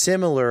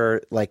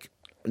similar like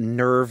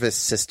nervous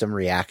system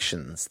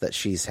reactions that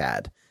she's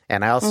had.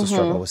 And I also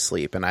struggle with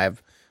sleep, and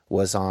I've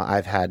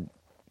had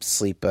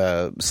sleep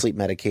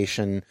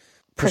medication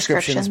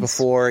prescriptions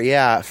before,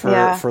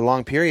 for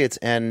long periods,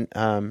 and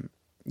so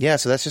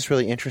that's just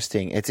really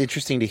interesting. It's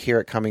interesting to hear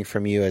it coming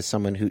from you as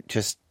someone who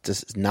just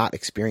does not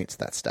experience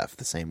that stuff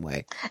the same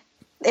way.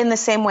 In the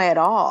same way at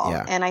all.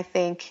 Yeah. And I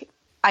think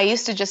I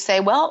used to just say,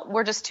 well,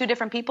 we're just two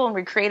different people and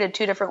we created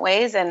two different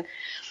ways, and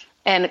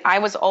I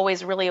was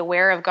always really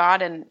aware of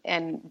God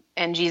and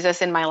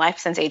Jesus in my life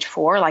since age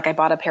 4. Like I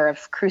bought a pair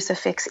of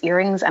crucifix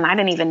earrings and I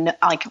didn't even know,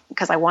 like,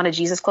 because I wanted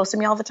Jesus close to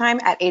me all the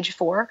time at age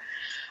 4.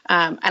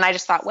 And I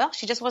just thought, well,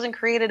 she just wasn't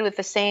created with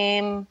the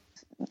same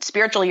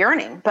spiritual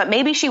yearning, but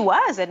maybe she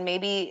was. And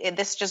maybe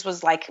this just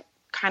was like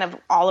kind of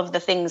all of the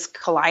things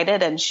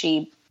collided and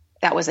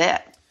that was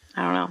it.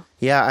 I don't know.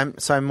 Yeah,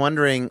 I'm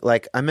wondering,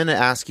 like, I'm going to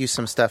ask you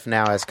some stuff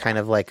now as kind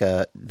of like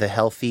the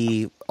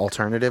healthy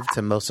alternative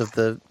to most of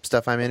the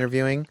stuff I'm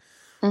interviewing,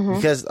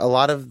 because a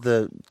lot of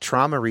the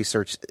trauma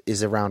research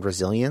is around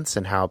resilience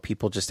and how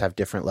people just have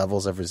different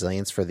levels of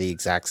resilience for the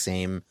exact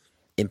same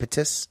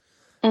impetus,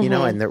 you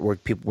know, and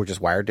people were just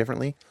wired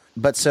differently.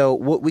 But so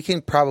we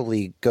can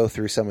probably go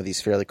through some of these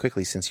fairly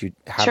quickly since you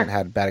haven't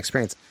had a bad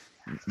experience.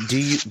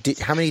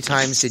 How many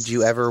times did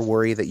you ever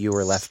worry that you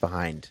were left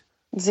behind?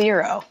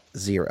 Zero.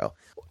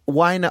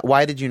 Why not?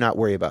 Why did you not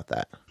worry about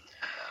that?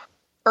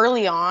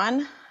 Early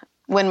on,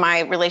 when my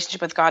relationship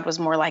with God was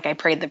more like I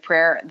prayed the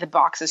prayer, the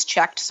box is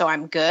checked, so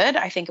I'm good.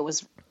 I think it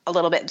was a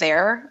little bit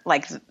there,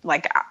 like,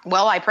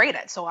 well, I prayed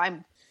it, so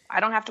I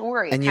don't have to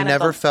worry. And you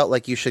never felt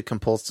like you should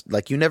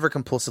you never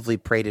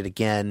compulsively prayed it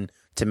again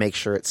to make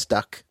sure it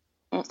stuck?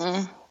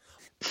 Mm-mm.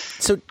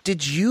 So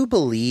did you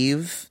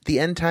believe the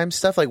end time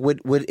stuff? Like,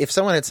 would if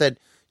someone had said,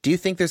 do you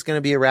think there's going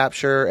to be a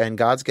rapture and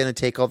God's going to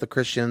take all the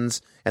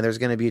Christians and there's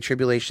going to be a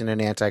tribulation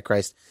and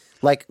Antichrist?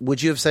 Like,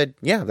 would you have said,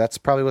 yeah, that's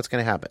probably what's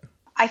going to happen?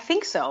 I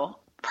think so.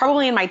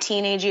 Probably in my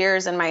teenage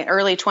years and my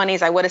early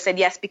 20s, I would have said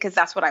yes, because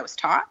that's what I was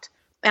taught.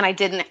 And I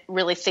didn't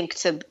really think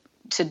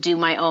to do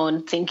my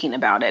own thinking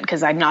about it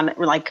because I'm not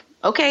like,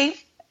 okay.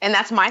 And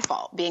that's my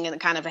fault, being in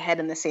kind of a head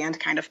in the sand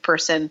kind of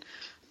person.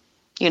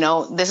 You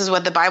know, this is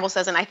what the Bible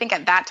says. And I think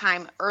at that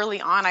time,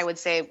 early on, I would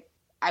say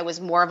I was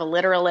more of a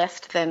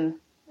literalist than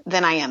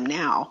I am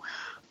now.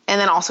 And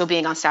then also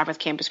being on staff with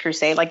Campus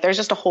Crusade, like there's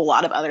just a whole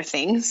lot of other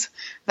things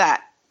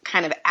that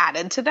kind of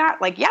added to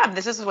that. Like, yeah,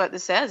 this is what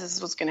this says. This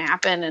is what's going to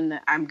happen. And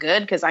I'm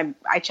good because I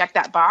checked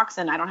that box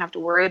and I don't have to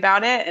worry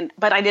about it.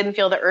 But I didn't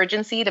feel the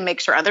urgency to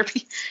make sure other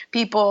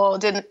people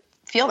didn't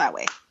feel that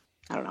way.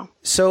 I don't know.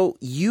 So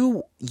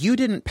you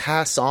didn't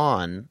pass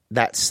on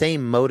that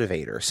same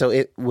motivator.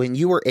 So when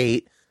you were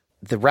 8,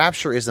 the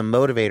rapture is a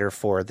motivator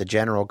for the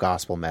general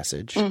gospel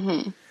message.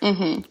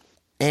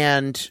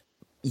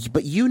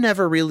 But you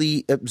never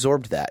really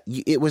absorbed that.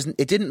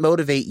 It didn't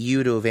motivate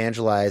you to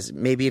evangelize.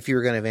 Maybe if you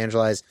were going to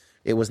evangelize,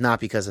 it was not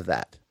because of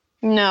that.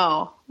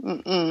 No,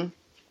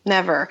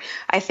 never.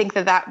 I think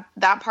that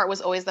part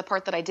was always the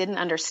part that I didn't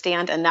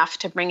understand enough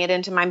to bring it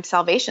into my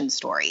salvation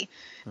story.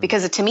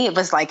 Because to me, it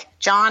was like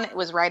John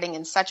was writing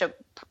in such a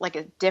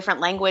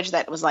different language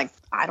that was like,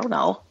 I don't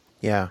know.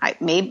 Yeah.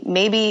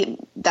 Maybe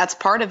that's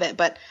part of it,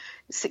 but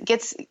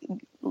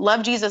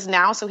love Jesus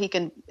now so he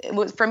can.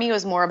 For me, it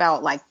was more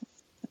about like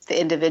the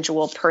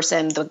individual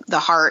person, the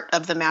heart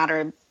of the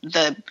matter,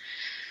 the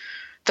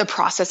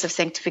process of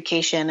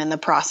sanctification and the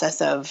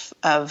process of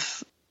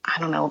I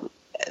don't know,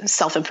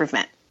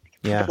 self-improvement,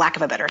 for lack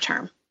of a better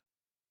term.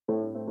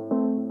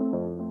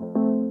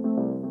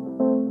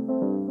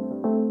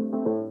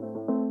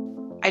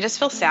 I just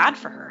feel sad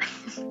for her.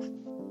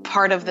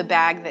 Part of the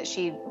bag that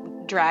she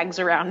drags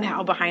around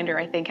now behind her,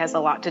 I think, has a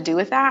lot to do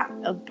with that.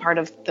 A part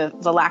of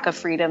the lack of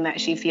freedom that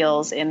she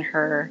feels in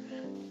her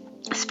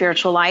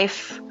spiritual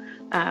life.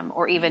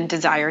 Or even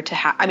desire to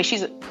have. I mean,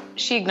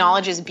 she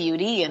acknowledges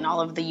beauty in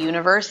all of the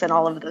universe and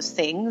all of those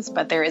things,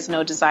 but there is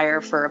no desire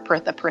for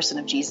the person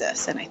of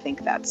Jesus. And I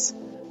think that's,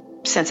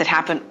 since it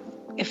happened,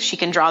 if she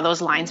can draw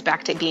those lines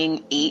back to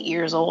being 8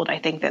 years old, I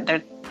think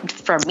that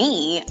for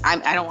me,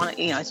 I don't want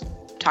to,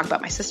 talk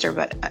about my sister,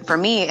 but for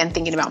me and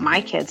thinking about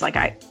my kids, like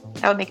that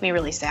would make me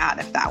really sad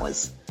if that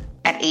was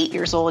at 8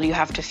 years old. You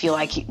have to feel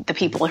like the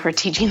people who are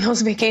teaching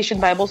those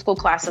vacation Bible school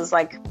classes,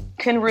 like,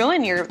 can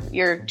ruin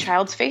your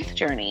child's faith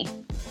journey.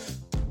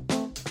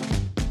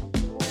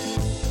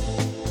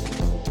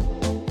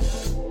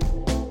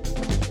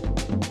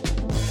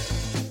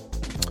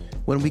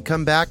 When we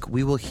come back,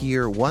 we will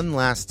hear one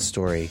last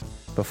story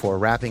before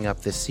wrapping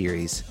up this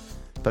series.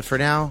 But for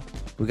now,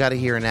 we got to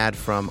hear an ad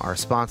from our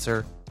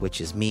sponsor,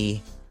 which is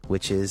me,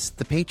 which is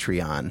the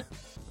Patreon.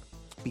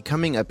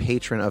 Becoming a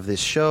patron of this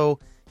show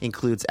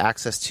includes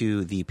access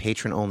to the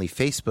patron-only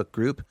Facebook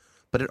group,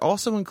 but it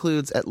also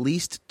includes at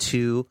least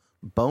 2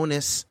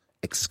 bonus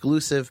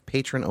exclusive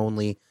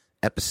patron-only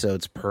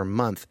episodes per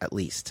month at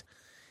least.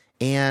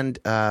 And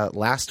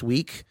last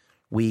week,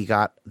 we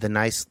got the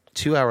nice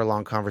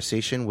 2-hour-long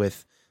conversation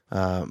with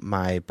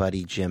my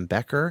buddy Jim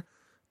Becker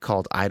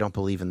called I Don't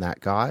Believe in That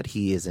God.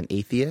 He is an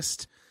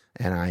atheist,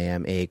 and I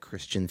am a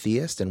Christian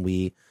theist, and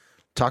we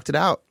talked it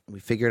out. We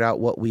figured out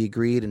what we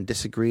agreed and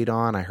disagreed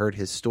on. I heard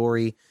his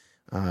story.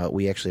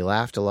 We actually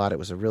laughed a lot. It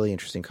was a really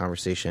interesting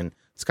conversation.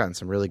 It's gotten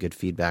some really good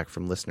feedback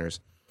from listeners.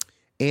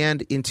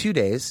 And in 2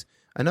 days,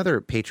 another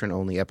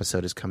patron-only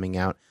episode is coming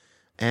out.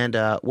 And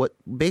what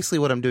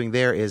I'm doing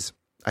there is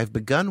I've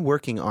begun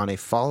working on a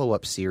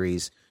follow-up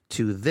series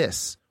to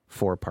this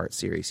 4-part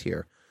series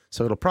here.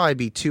 So it'll probably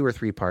be 2 or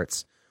 3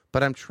 parts,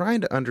 but I'm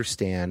trying to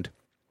understand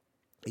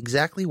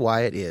exactly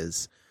why it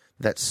is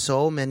that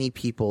so many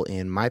people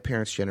in my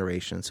parents'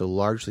 generation, so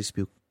largely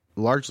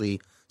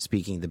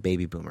speaking the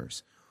baby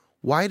boomers,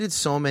 why did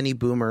so many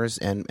boomers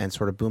and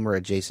sort of boomer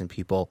adjacent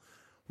people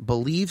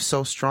believe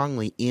so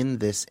strongly in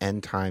this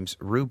end times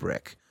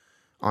rubric?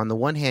 On the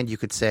one hand, you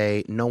could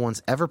say no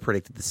one's ever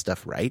predicted this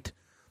stuff right.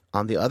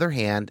 On the other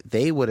hand,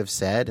 they would have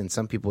said, and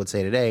some people would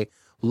say today,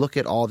 look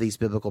at all these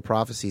biblical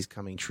prophecies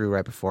coming true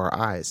right before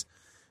our eyes.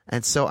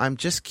 And so I'm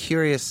just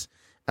curious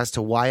as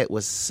to why it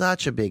was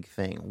such a big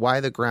thing,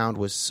 why the ground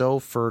was so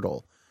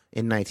fertile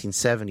in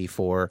 1970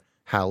 for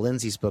Hal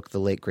Lindsey's book, The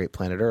Late Great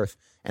Planet Earth,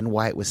 and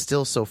why it was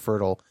still so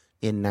fertile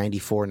in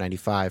 94,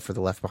 95 for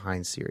the Left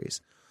Behind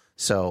series.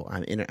 So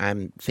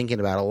I'm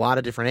thinking about a lot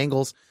of different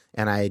angles,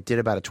 and I did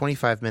about a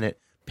 25-minute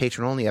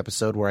patron-only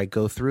episode where I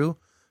go through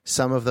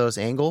some of those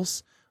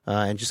angles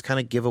and just kind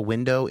of give a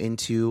window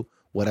into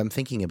what I'm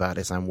thinking about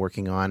as I'm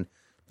working on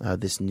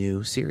this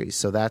new series.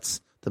 So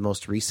that's the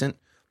most recent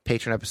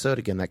patron episode,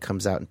 again, that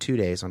comes out in 2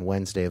 days on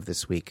Wednesday of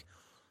this week.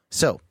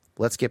 So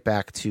let's get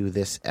back to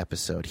this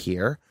episode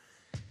here.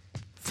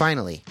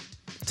 Finally,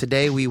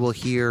 today we will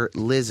hear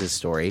Liz's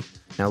story.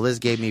 Now, Liz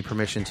gave me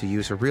permission to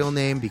use her real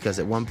name because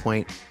at one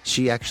point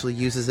she actually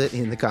uses it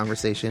in the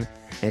conversation,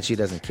 and she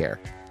doesn't care.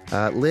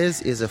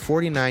 Liz is a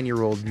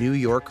 49-year-old New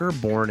Yorker,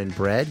 born and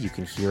bred. You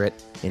can hear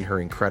it in her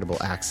incredible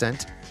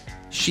accent.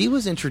 She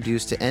was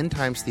introduced to end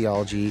times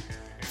theology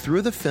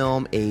through the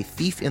film A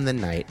Thief in the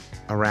Night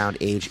around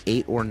age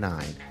 8 or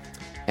 9.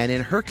 And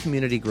in her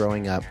community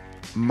growing up,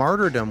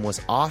 martyrdom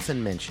was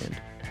often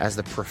mentioned as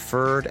the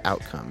preferred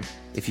outcome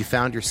if you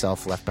found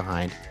yourself left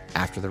behind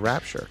after the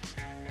rapture.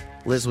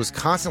 Liz was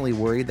constantly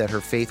worried that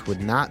her faith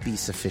would not be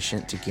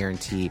sufficient to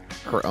guarantee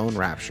her own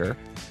rapture.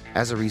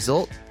 As a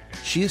result,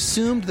 she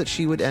assumed that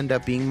she would end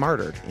up being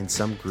martyred in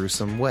some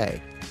gruesome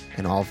way.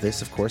 And all of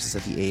this, of course, is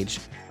at the age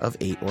of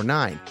 8 or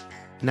 9.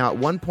 Now, at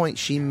one point,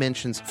 she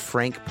mentions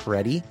Frank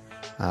Peretti,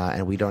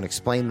 and we don't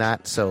explain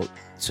that. So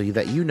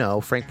that you know,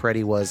 Frank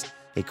Peretti was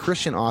a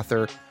Christian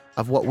author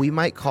of what we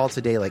might call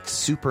today like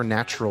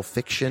supernatural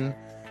fiction.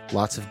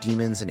 Lots of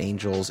demons and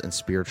angels and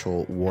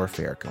spiritual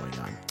warfare going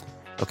on.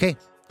 Okay,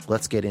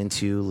 let's get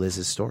into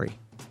Liz's story.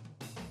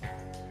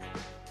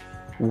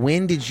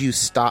 When did you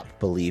stop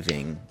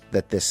believing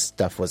that this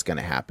stuff was going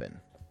to happen?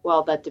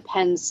 Well, that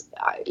depends.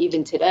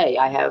 Even today,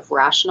 I have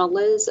rational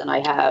Liz and I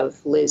have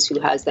Liz who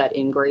has that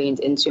ingrained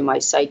into my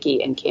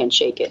psyche and can't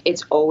shake it.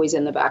 It's always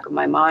in the back of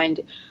my mind.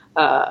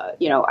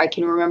 I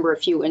can remember a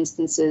few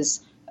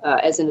instances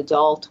as an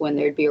adult when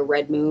there'd be a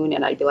red moon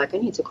and I'd be like, I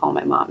need to call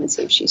my mom and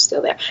see if she's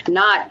still there.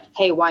 Not,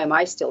 hey, why am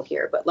I still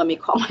here? But let me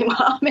call my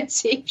mom and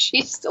see if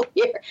she's still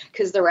here.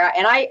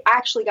 And I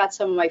actually got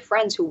some of my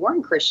friends who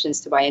weren't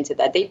Christians to buy into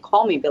that. They'd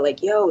call me and be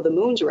like, yo, the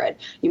moon's red.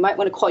 You might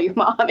want to call your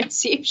mom and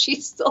see if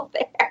she's still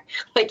there.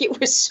 Like, it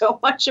was so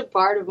much a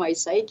part of my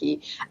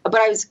psyche. But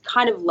I was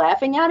kind of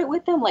laughing at it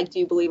with them. Like, do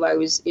you believe I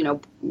was,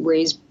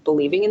 raised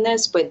believing in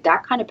this? But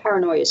that kind of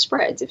paranoia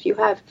spreads. If you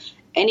have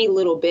any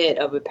little bit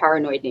of a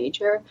paranoid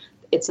nature,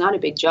 it's not a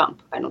big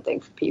jump, I don't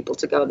think, for people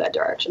to go that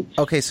direction.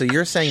 Okay, so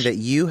you're saying that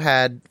you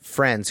had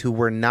friends who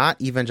were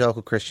not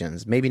evangelical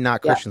Christians, maybe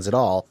not Christians at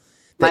all.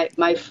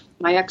 My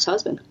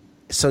ex-husband.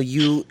 So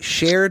you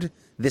shared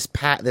this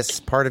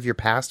part of your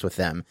past with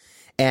them,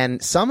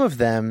 and some of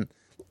them,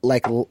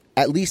 like,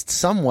 at least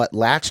somewhat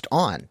latched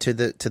on to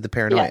the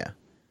paranoia.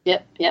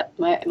 Yep.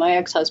 My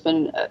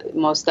ex-husband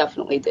most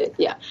definitely did.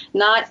 Yeah,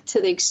 not to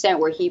the extent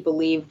where he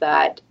believed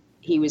that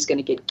he was going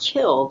to get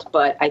killed,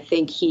 but I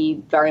think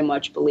he very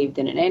much believed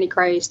in an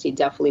antichrist. He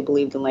definitely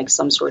believed in like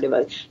some sort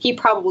of he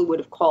probably would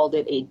have called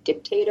it a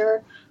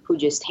dictator who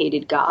just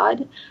hated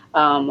God.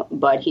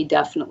 But he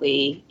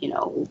definitely,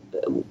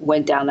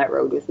 went down that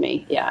road with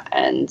me. Yeah.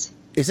 And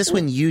is this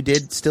when you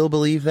did still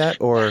believe that,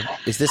 or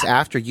is this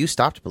after you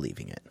stopped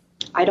believing it?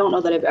 I don't know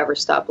that I've ever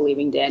stopped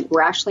believing, Dan.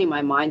 Rationally in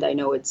my mind, I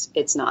know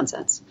it's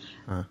nonsense.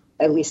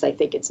 At least I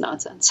think it's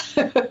nonsense.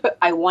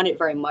 I want it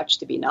very much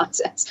to be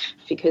nonsense,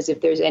 because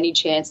if there's any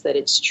chance that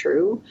it's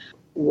true,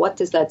 what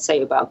does that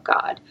say about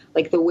God?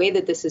 Like, the way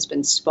that this has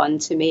been spun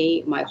to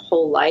me my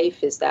whole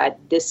life is that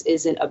this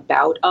isn't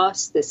about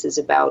us. This is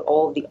about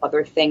all the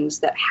other things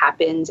that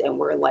happened, and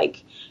we're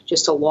like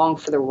just along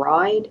for the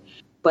ride.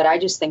 But I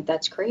just think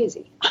that's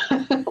crazy.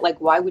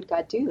 Like, why would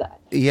God do that?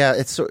 Yeah,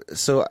 it's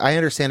so I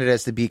understand it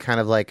as to be kind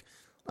of like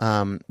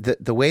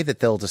the way that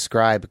they'll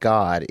describe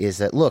God is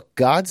that, look,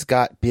 God's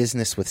got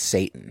business with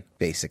Satan,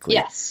 basically.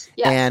 Yes.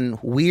 And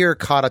we're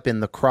caught up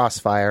in the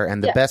crossfire,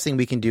 and the best thing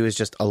we can do is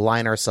just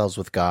align ourselves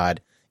with God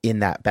in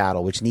that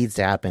battle, which needs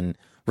to happen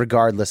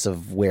regardless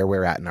of where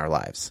we're at in our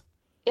lives.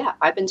 Yeah,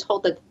 I've been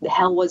told that the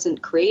hell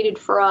wasn't created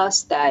for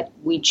us, that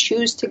we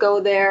choose to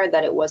go there,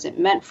 that it wasn't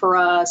meant for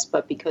us,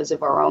 but because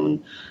of our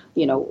own,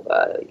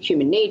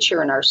 human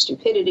nature and our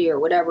stupidity or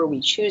whatever,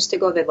 we choose to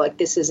go there. Like,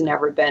 this has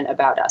never been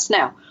about us.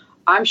 Now,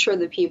 I'm sure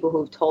the people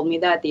who've told me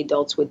that, the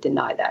adults would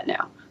deny that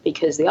now,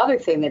 because the other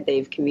thing that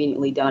they've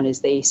conveniently done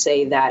is they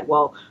say that,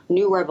 well,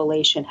 new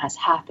revelation has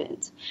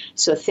happened.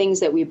 So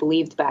things that we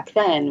believed back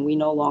then, we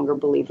no longer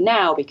believe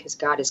now, because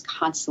God is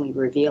constantly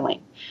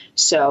revealing.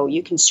 So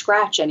you can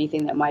scratch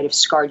anything that might have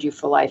scarred you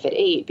for life at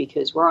 8,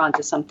 because we're on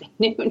to something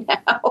new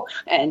now.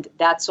 And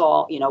that's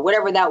all,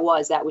 whatever that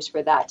was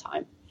for that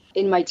time.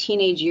 In my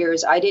teenage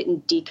years, I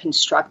didn't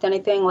deconstruct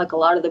anything like a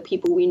lot of the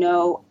people we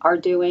know are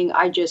doing.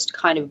 I just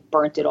kind of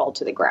burnt it all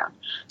to the ground.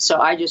 So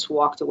I just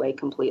walked away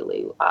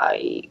completely.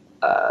 I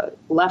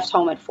left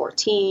home at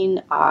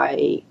 14.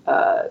 I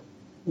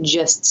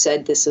just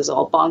said, this is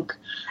all bunk.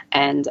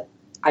 And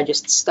I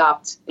just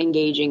stopped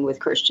engaging with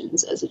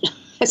Christians as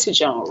a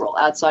general rule,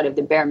 outside of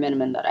the bare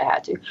minimum that I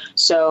had to.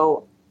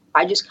 So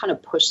I just kind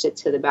of pushed it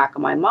to the back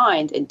of my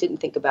mind and didn't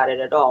think about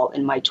it at all.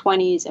 In my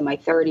 20s and my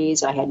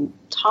 30s, I had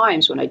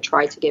times when I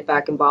tried to get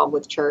back involved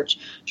with church,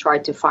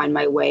 tried to find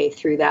my way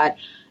through that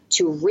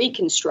to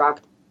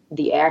reconstruct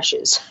the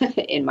ashes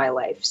in my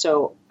life.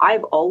 So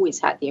I've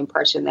always had the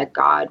impression that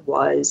God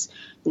was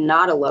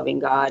not a loving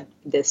God,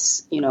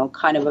 this,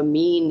 kind of a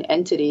mean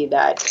entity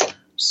that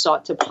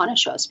sought to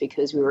punish us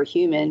because we were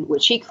human,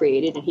 which he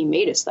created and he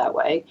made us that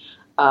way.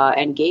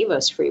 And gave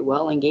us free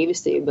will and gave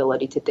us the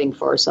ability to think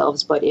for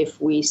ourselves. But if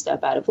we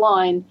step out of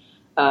line,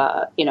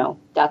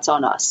 that's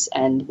on us.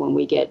 And when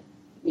we get,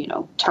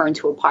 turned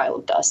to a pile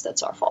of dust,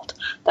 that's our fault.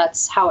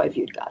 That's how I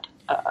viewed God.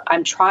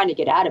 I'm trying to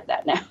get out of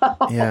that now.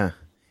 Yeah.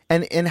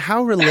 And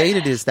how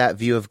related is that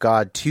view of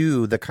God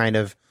to the kind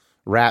of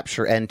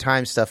rapture end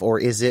time stuff,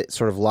 or is it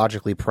sort of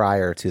logically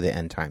prior to the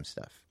end time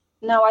stuff?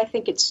 No, I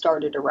think it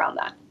started around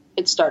that.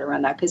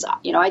 Because,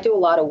 I do a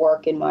lot of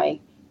work in my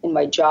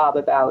job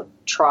about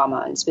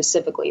trauma, and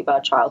specifically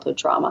about childhood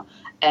trauma.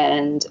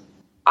 And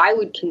I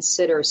would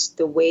consider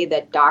the way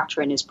that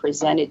doctrine is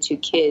presented to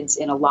kids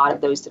in a lot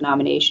of those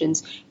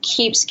denominations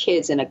keeps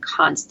kids in a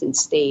constant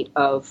state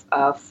of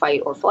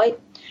fight or flight,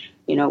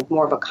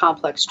 more of a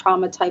complex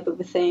trauma type of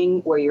a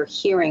thing, where you're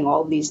hearing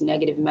all these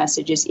negative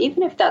messages,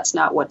 even if that's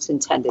not what's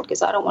intended,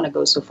 because I don't want to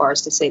go so far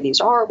as to say these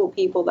horrible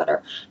people that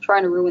are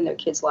trying to ruin their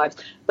kids' lives,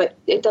 but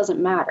it doesn't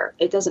matter.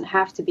 It doesn't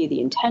have to be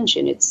the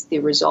intention. It's the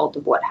result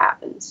of what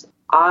happens.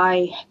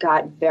 I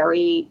got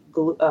very,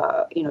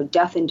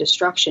 death and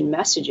destruction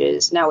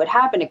messages. Now, it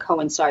happened to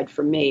coincide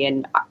for me,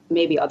 and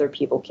maybe other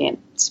people can't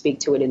speak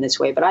to it in this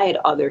way, but I had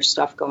other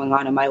stuff going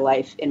on in my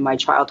life in my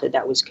childhood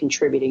that was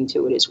contributing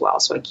to it as well.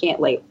 So I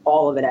can't lay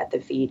all of it at the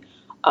feet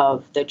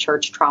of the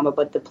church trauma,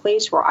 but the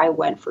place where I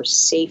went for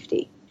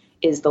safety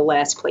is the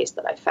last place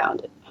that I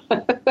found it.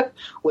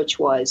 Which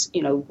was,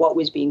 what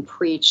was being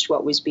preached,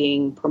 what was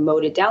being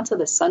promoted, down to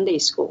the Sunday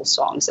school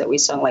songs that we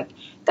sung, like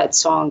that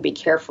song, "Be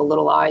careful,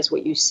 little eyes,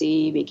 what you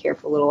see, be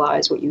careful, little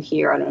eyes, what you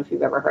hear." I don't know if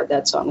you've ever heard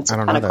that song. It's a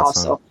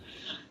Pentecostal.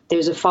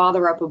 "There's a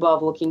Father up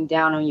above looking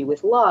down on you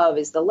with love"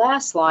 is the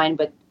last line,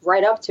 but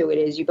right up to it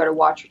is, "You better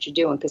watch what you're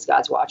doing because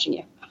God's watching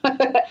you."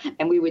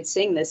 And we would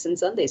sing this in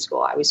Sunday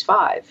school. I was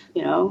 5,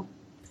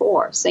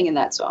 4, singing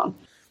that song.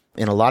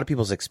 In a lot of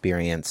people's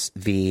experience,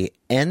 the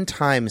end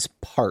times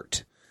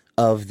part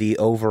of the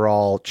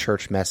overall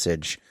church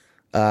message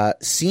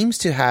seems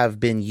to have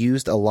been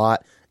used a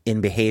lot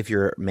in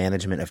behavior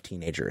management of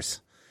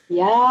teenagers.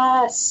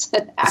 Yes.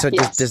 So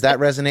yes. Does that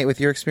resonate with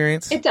your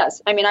experience? It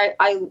does. I mean,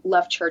 I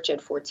left church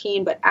at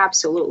 14, but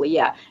absolutely,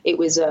 yeah. It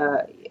was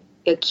a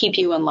keep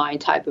you in line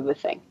type of a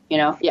thing,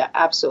 Yeah,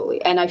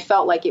 absolutely. And I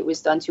felt like it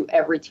was done to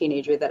every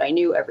teenager that I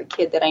knew, every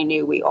kid that I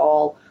knew. We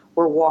all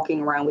were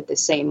walking around with the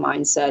same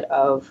mindset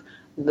of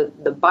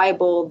the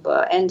Bible,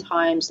 the end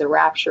times, the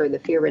rapture, the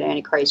fear of an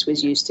Antichrist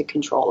was used to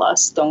control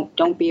us.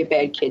 Don't be a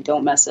bad kid.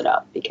 Don't mess it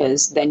up,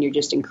 because then you're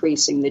just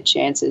increasing the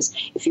chances.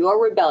 If you are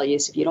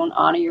rebellious, if you don't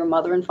honor your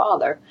mother and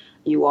father,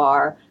 you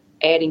are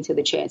adding to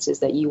the chances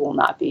that you will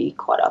not be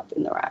caught up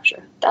in the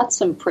rapture. That's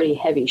some pretty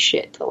heavy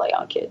shit to lay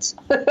on kids.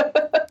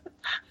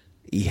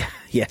 Yeah,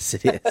 yes,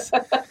 it is.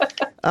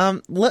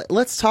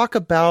 Let's talk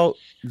about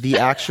the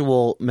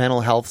actual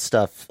mental health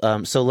stuff.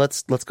 So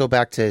let's go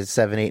back to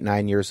 7, 8,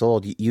 9 years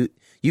old.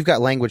 You've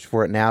got language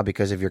for it now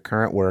because of your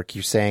current work.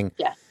 You're saying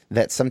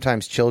that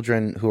sometimes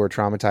children who are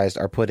traumatized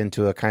are put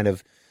into a kind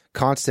of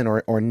constant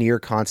or near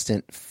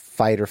constant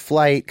fight or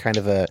flight, kind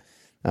of a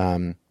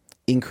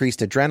increased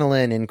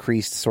adrenaline,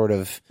 increased sort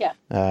of. Yeah.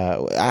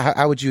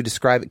 How would you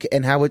describe it?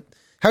 And how would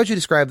you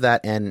describe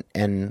that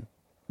and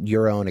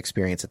your own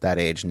experience at that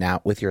age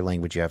now with your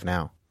language you have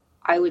now?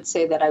 I would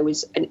say that I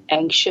was an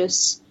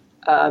anxious,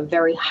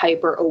 very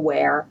hyper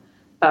aware,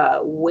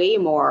 way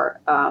more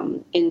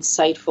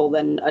insightful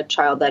than a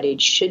child that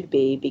age should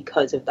be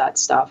because of that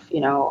stuff. You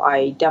know,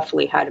 I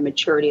definitely had a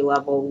maturity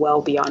level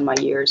well beyond my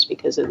years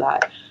because of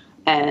that.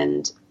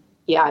 And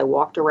yeah, I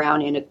walked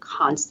around in a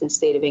constant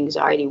state of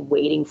anxiety,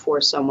 waiting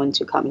for someone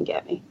to come and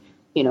get me,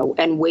 you know,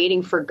 and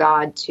waiting for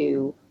God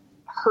to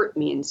hurt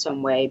me in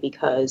some way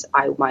because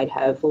I might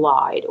have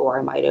lied or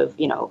I might have,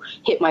 you know,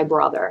 hit my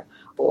brother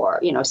or,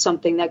 you know,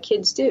 something that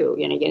kids do,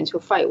 you know, get into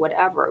a fight,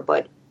 whatever.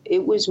 But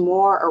it was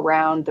more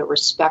around the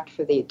respect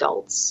for the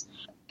adults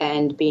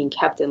and being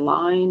kept in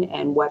line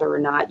and whether or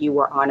not you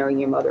were honoring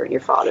your mother and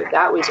your father.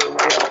 That was a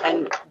real,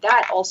 and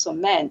that also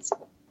meant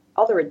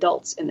other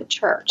adults in the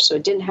church. So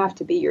it didn't have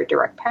to be your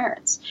direct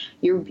parents.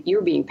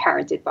 You're being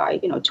parented by,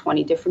 you know,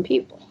 20 different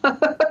people,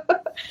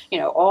 you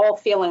know, all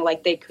feeling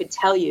like they could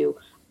tell you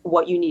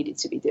what you needed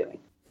to be doing.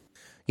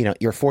 You know,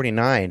 you're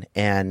 49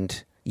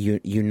 and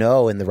you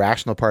know in the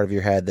rational part of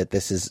your head that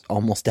this is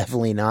almost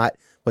definitely not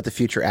what the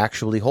future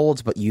actually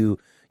holds, but you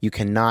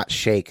cannot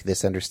shake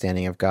this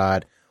understanding of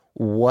God.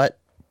 What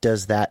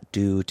does that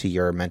do to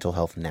your mental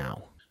health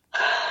now?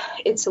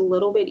 It's a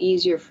little bit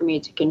easier for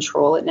me to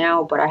control it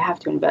now, but I have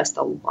to invest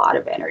a lot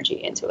of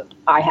energy into it.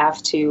 I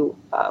have to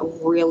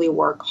really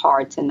work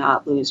hard to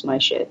not lose my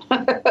shit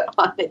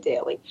on the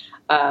daily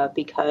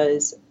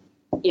because,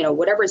 you know,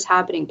 whatever is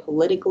happening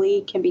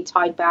politically can be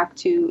tied back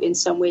to in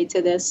some way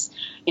to this,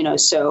 you know,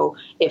 so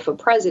if a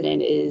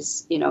president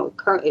is, you know,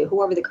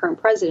 whoever the current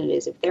president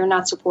is, if they're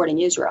not supporting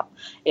Israel,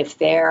 if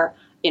they're,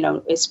 you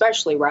know,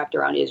 especially wrapped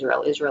around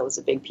Israel is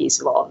a big piece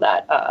of all of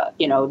that,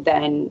 you know,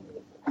 then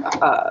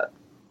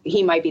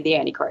he might be the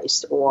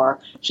Antichrist or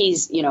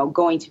he's, you know,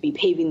 going to be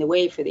paving the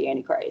way for the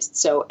Antichrist.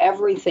 So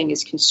everything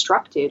is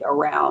constructed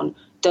around,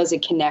 does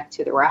it connect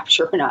to the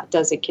rapture or not?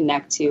 Does it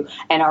connect to,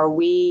 and are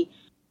we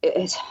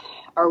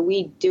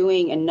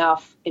doing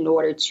enough in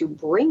order to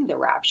bring the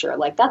rapture?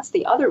 Like, that's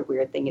the other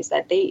weird thing is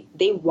that they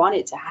want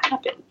it to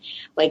happen.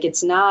 Like,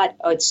 it's not,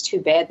 oh, it's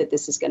too bad that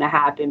this is going to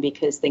happen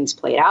because things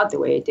played out the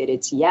way it did.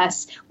 It's,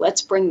 yes,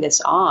 let's bring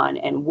this on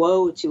and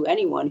woe to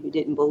anyone who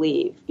didn't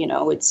believe. You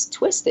know, it's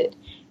twisted.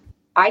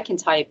 I can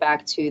tie it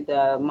back to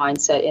the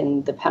mindset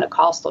in the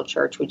Pentecostal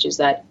church, which is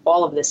that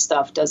all of this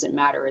stuff doesn't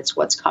matter. It's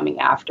what's coming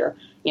after.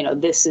 You know,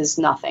 this is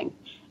nothing.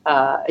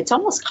 It's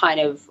almost kind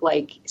of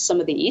like some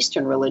of the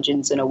Eastern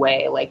religions in a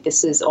way, like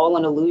this is all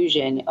an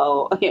illusion.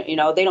 Oh, you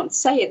know, they don't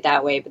say it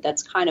that way, but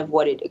that's kind of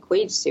what it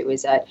equates to,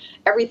 is that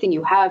everything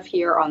you have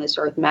here on this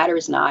earth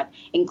matters not,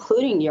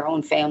 including your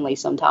own family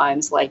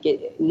sometimes. Like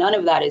none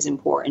of that is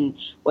important.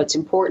 What's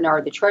important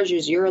are the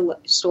treasures you're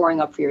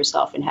storing up for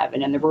yourself in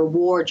heaven and the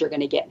rewards you're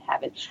going to get in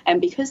heaven. And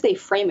because they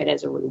frame it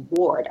as a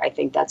reward, I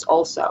think that's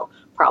also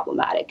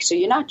problematic. So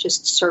you're not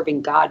just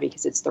serving God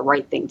because it's the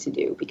right thing to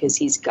do, because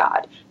he's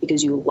God,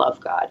 because you love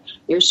God.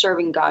 You're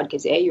serving God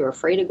because A, you're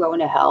afraid of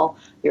going to hell.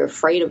 You're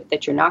afraid of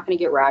that you're not going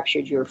to get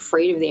raptured. You're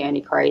afraid of the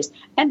Antichrist,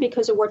 and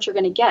because of what you're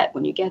going to get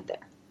when you get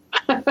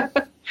there.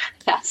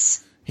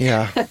 Yes.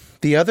 Yeah.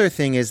 The other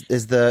thing is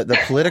the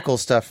political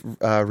stuff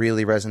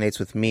really resonates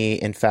with me.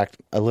 In fact,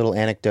 a little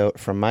anecdote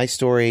from my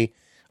story.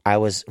 I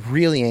was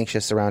really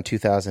anxious around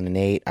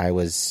 2008. I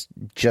was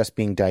just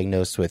being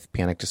diagnosed with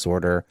panic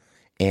disorder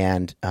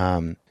and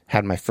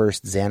had my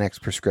first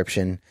Xanax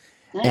prescription.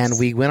 Nice. And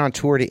we went on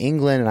tour to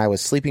England, and I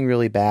was sleeping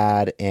really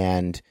bad.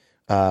 And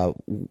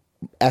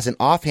as an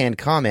offhand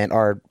comment,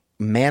 our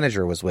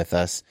manager was with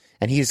us,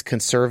 and he's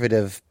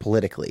conservative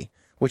politically,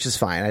 which is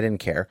fine. I didn't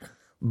care.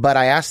 But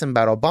I asked him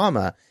about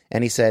Obama,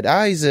 and he said,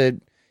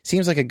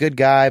 seems like a good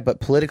guy, but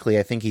politically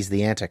I think he's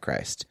the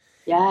Antichrist.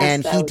 Yes,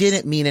 and he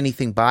didn't mean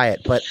anything by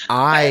it, but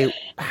I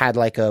had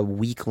like a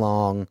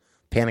week-long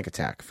panic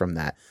attack from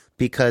that,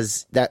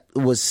 because that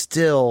was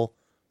still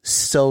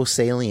so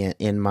salient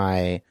in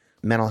my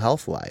mental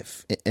health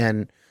life.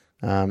 And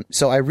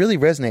so I really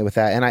resonate with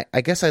that. And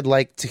I guess I'd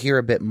like to hear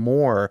a bit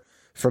more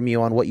from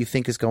you on what you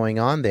think is going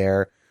on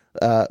there.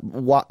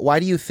 Why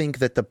do you think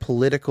that the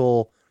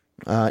political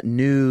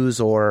news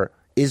or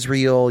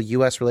Israel,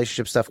 U.S.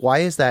 relationship stuff, why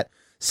is that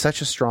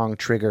such a strong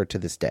trigger to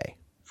this day?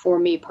 For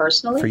me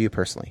personally? For you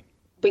personally.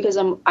 Because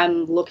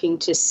I'm looking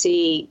to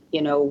see,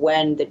 you know,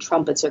 when the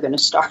trumpets are going to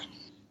start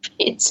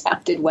being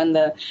sounded, when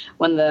the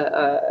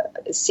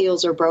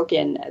seals are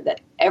broken,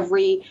 that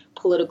every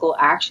political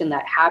action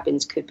that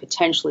happens could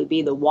potentially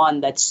be the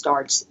one that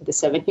starts the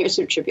 7 years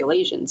of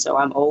tribulation. So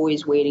I'm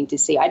always waiting to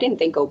see. I didn't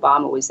think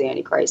Obama was the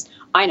Antichrist.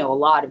 I know a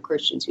lot of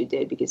Christians who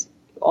did, because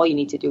all you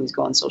need to do is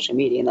go on social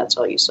media, and that's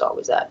all you saw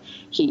was that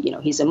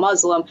he's a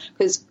Muslim.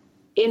 Because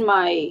in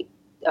my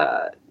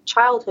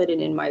childhood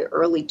and in my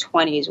early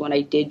 20s, when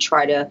I did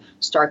try to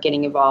start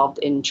getting involved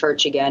in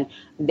church again,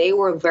 they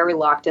were very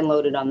locked and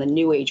loaded on the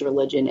New Age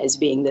religion as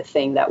being the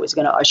thing that was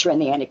going to usher in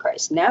the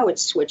Antichrist. Now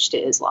it's switched to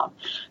Islam.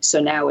 So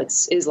now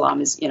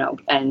Islam is,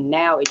 and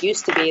now it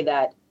used to be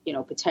that,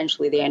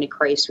 potentially the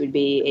Antichrist would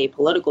be a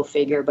political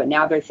figure, but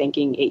now they're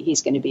thinking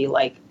he's going to be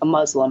like a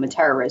Muslim, a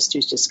terrorist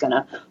who's just going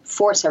to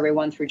force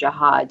everyone through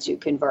jihad to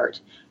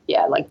convert.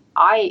 Yeah, like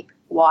I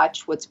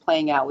watch what's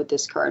playing out with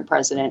this current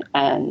president,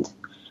 and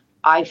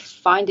I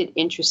find it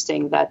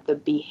interesting that the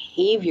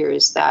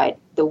behaviors, that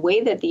the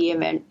way that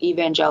the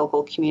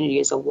evangelical community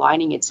is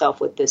aligning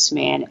itself with this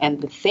man and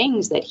the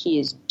things that he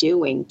is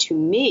doing, to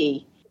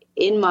me,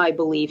 in my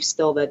belief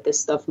still that this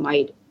stuff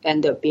might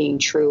end up being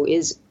true,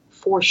 is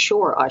for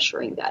sure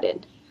ushering that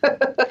in.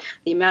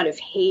 The amount of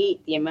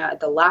hate,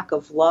 the lack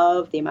of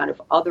love, the amount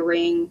of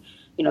othering,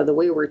 the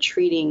way we're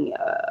treating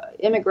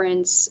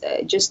immigrants,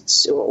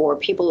 or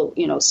people,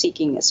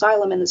 seeking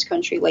asylum in this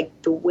country,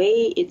 like the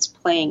way it's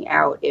playing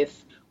out.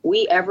 If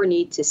we ever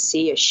need to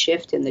see a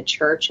shift in the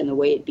church and the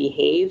way it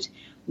behaved,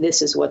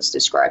 this is what's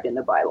described in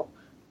the Bible.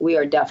 We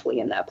are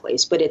definitely in that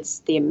place. But it's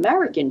the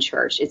American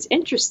church. It's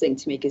interesting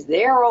to me because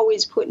they're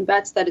always putting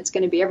bets that it's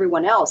going to be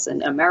everyone else,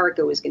 and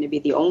America was going to be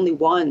the only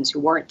ones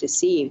who weren't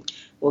deceived.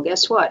 Well,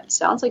 guess what? It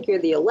sounds like you're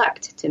the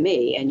elect to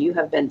me, and you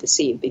have been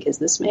deceived, because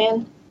this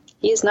man,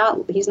 he's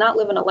not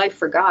living a life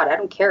for God. I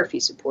don't care if he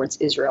supports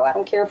Israel. I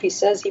don't care if he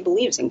says he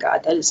believes in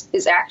God. That is,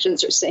 his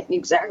actions are saying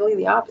exactly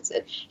the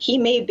opposite. He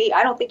may be,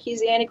 I don't think he's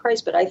the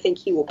Antichrist, but I think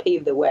he will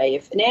pave the way.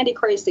 If an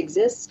Antichrist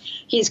exists,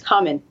 he's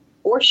coming.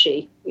 Or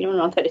she, we don't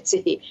know that it's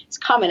he. It's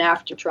coming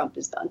after Trump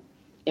is done,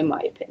 in my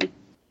opinion.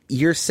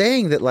 You're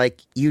saying that,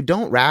 like, you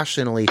don't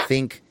rationally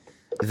think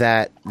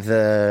that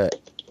the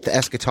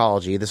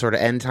eschatology, the sort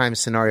of end time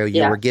scenario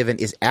you were given,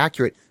 is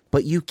accurate,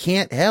 but you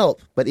can't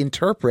help but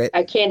interpret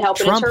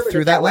Trump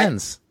through that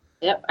lens.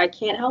 Yep, I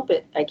can't help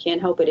it.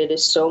 It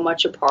is so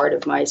much a part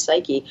of my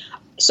psyche.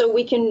 So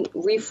we can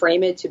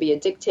reframe it to be a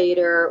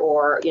dictator,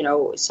 or,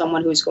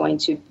 someone who's going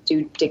to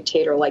do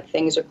dictator-like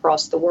things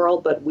across the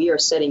world, but we are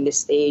setting the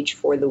stage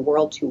for the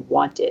world to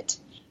want it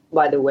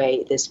by the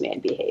way this man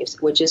behaves,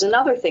 which is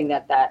another thing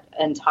that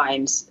end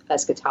times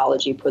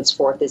eschatology puts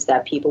forth, is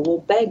that people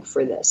will beg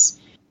for this.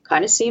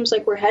 Kind of seems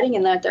like we're heading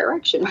in that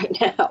direction right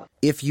now.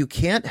 If you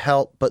can't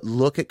help but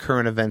look at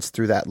current events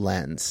through that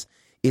lens,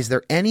 is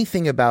there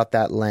anything about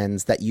that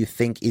lens that you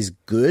think is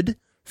good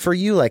for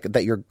you, like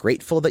that you're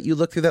grateful that you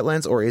look through that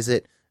lens, or is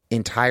it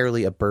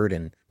entirely a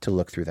burden to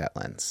look through that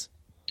lens?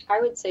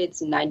 I would say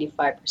it's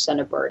 95%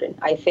 a burden.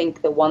 I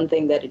think the one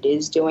thing that it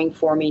is doing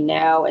for me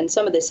now, and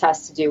some of this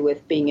has to do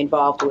with being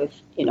involved with,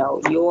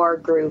 your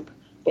group,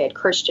 Bad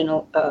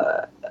Christian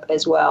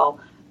as well,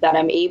 that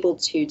I'm able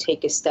to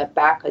take a step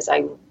back because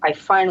I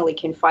finally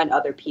can find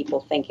other people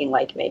thinking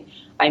like me.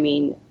 I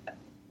mean,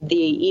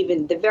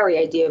 the very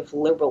idea of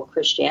liberal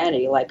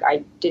Christianity, like, I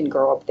didn't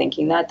grow up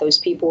thinking that. Those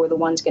people were the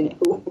ones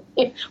who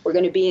were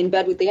going to be in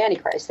bed with the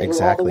Antichrist. They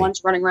were all the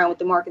ones running around with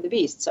the mark of the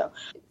beast. So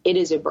it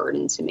is a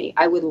burden to me.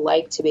 I would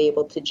like to be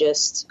able to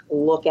just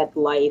look at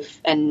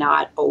life and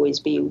not always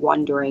be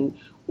wondering,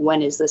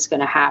 when is this going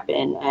to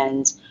happen?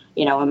 And,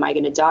 am I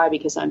going to die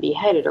because I'm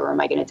beheaded, or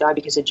am I going to die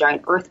because a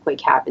giant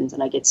earthquake happens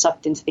and I get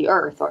sucked into the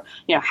earth? Or,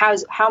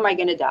 how am I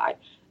going to die?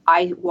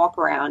 I walk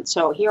around.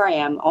 So here I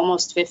am,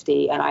 almost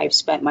 50, and I've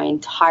spent my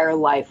entire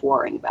life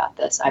worrying about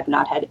this. I've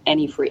not had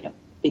any freedom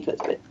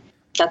because of it.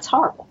 That's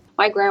horrible.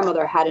 My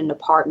grandmother had an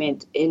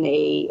apartment in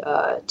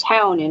a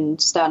town in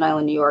Staten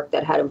Island, New York,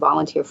 that had a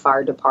volunteer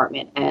fire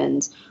department,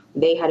 and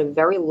they had a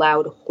very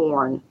loud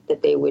horn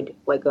that they would,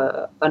 like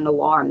an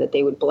alarm that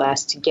they would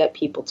blast to get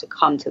people to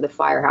come to the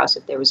firehouse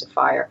if there was a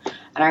fire.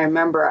 And I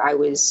remember I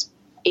was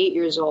 8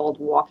 years old,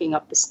 walking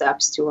up the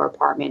steps to her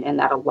apartment, and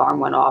that alarm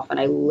went off, and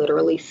I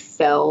literally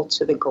fell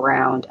to the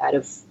ground out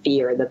of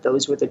fear that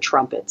those were the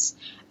trumpets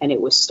and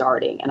it was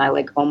starting, and I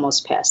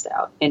almost passed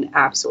out in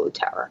absolute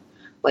terror.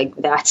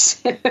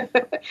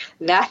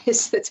 That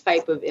is the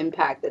type of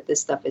impact that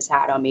this stuff has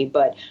had on me.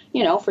 But,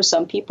 for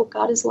some people,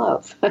 God is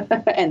love,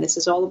 and this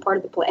is all a part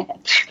of the plan.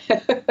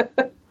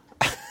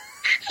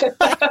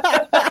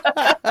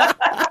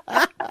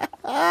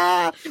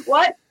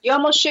 What? You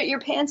almost shit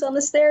your pants on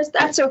the stairs?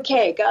 That's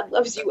okay. God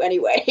loves you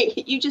anyway.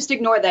 You just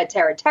ignore that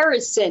terror. Terror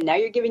is sin. Now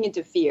you're giving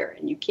into fear,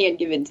 and you can't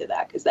give into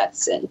that because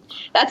that's sin.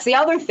 That's the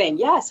other thing.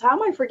 Yes. How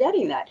am I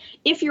forgetting that?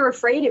 If you're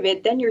afraid of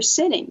it, then you're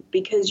sinning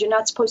because you're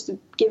not supposed to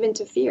give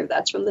into fear.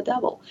 That's from the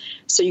devil.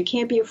 So you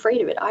can't be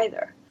afraid of it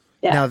either.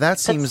 Yeah. Now that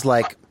seems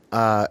like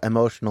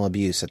emotional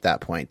abuse at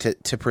that point.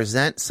 To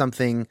present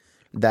something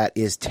that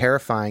is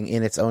terrifying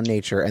in its own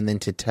nature and then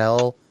to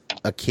tell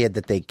a kid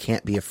that they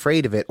can't be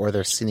afraid of it or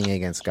they're sinning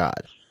against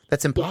God.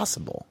 That's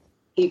impossible.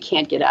 You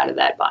can't get out of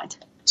that bind.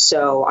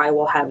 So I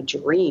will have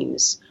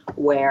dreams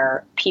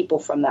where people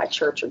from that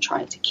church are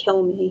trying to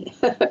kill me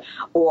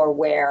or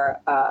where,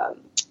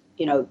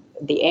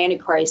 the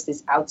Antichrist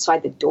is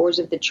outside the doors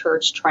of the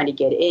church trying to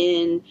get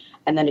in.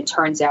 And then it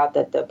turns out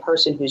that the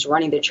person who's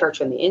running the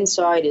church on the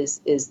inside is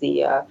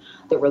the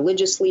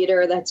religious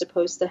leader that's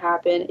supposed to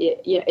happen.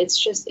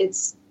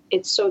 It's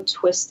it's so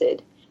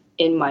twisted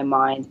in my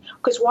mind,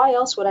 because why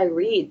else would I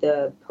read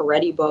the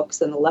Peretti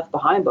books and the Left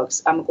Behind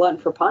books? I'm a glutton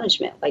for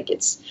punishment. Like,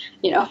 it's,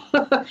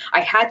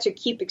 I had to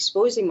keep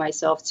exposing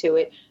myself to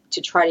it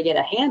to try to get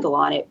a handle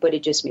on it, but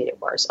it just made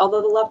it worse.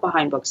 Although the Left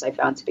Behind books I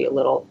found to be a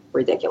little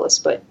ridiculous,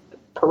 but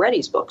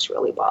Peretti's books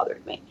really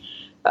bothered me.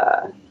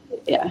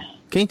 Yeah.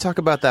 Can you talk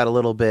about that a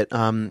little bit?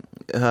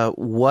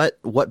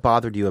 What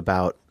bothered you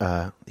about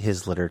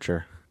his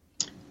literature?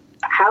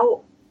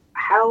 How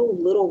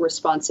little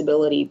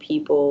responsibility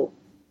people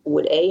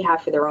would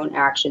have for their own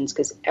actions,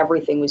 because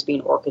everything was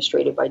being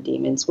orchestrated by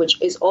demons, which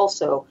is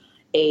also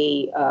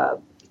a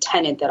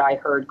tenet that I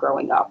heard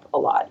growing up a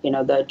lot.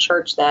 The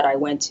church that I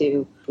went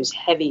to was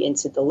heavy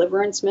into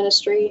deliverance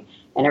ministry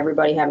and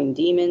everybody having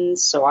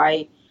demons. So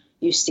I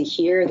used to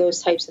hear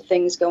those types of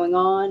things going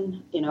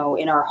on, in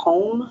our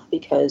home,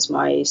 because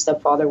my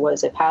stepfather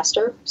was a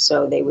pastor.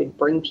 So they would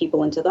bring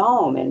people into the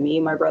home, and me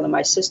and my brother and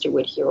my sister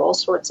would hear all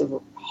sorts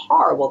of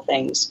horrible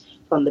things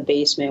from the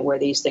basement where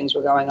these things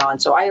were going on.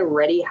 So I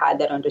already had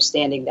that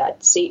understanding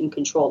that Satan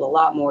controlled a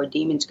lot more.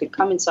 Demons could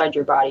come inside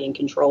your body and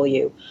control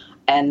you.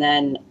 And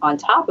then on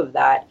top of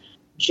that,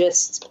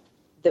 just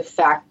the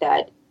fact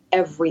that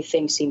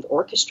everything seemed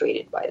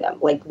orchestrated by them.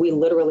 Like, we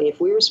literally, if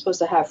we were supposed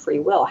to have free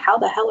will, how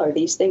the hell are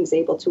these things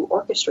able to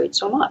orchestrate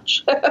so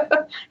much?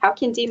 How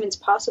can demons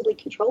possibly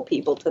control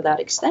people to that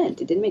extent?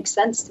 It didn't make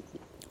sense to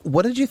me.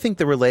 What did you think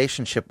the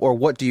relationship, or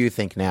what do you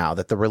think now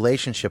that the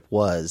relationship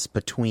was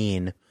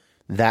between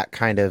that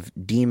kind of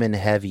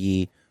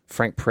demon-heavy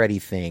Frank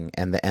Peretti thing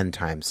and the end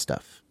time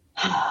stuff?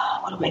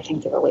 What do I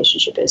think the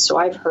relationship is? So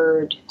I've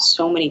heard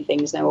so many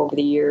things now over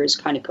the years,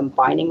 kind of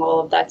combining all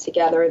of that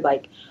together.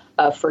 Like,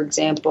 for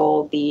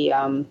example,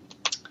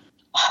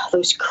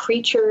 those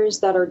creatures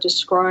that are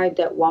described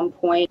at one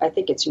point, I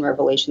think it's in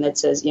Revelation, that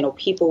says,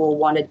 people will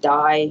want to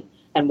die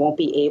and won't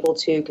be able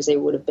to because they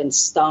would have been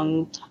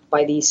stung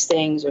by these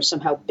things or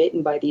somehow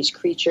bitten by these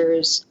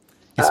creatures.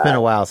 It's been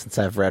a while since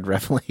I've read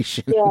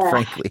Revelation,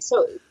 frankly.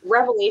 So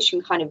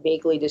Revelation kind of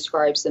vaguely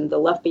describes them. The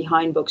Left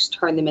Behind books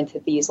turn them into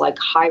these like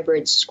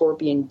hybrid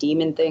scorpion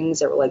demon things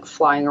that were like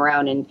flying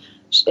around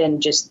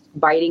and just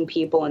biting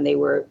people, and they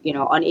were,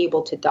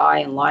 unable to die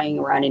and lying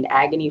around in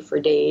agony for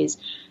days.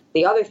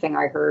 The other thing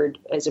I heard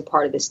as a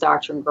part of this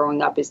doctrine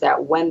growing up is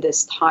that when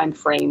this time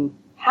frame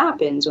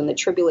happens, when the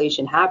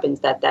tribulation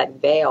happens, that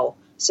veil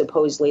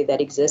supposedly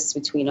that exists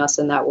between us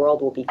and that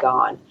world will be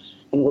gone,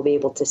 and we'll be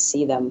able to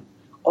see them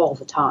all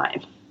the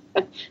time.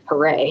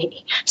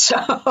 Hooray.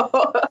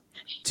 So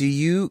do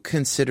you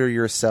consider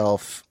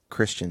yourself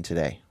Christian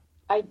today?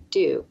 I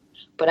do,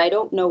 but I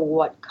don't know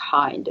what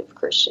kind of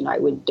Christian I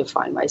would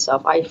define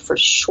myself. I for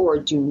sure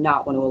do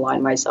not want to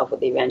align myself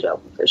with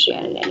evangelical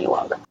Christianity any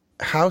longer.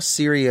 How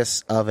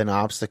serious of an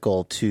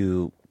obstacle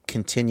to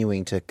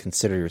continuing to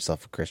consider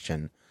yourself a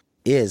Christian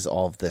is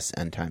all of this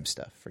end time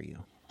stuff for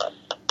you?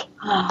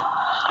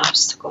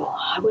 Obstacle.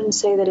 I wouldn't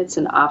say that it's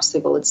an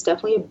obstacle. It's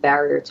definitely a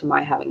barrier to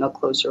my having a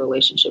closer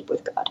relationship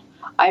with God.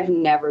 I've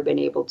never been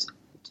able to,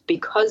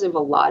 because of a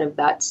lot of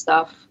that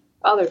stuff,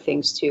 other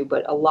things too,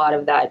 but a lot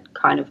of that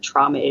kind of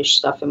trauma-ish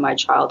stuff in my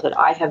childhood,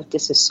 I have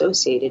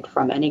disassociated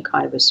from any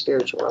kind of a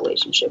spiritual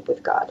relationship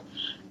with God.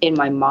 In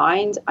my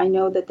mind, I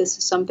know that this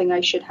is something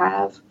I should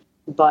have,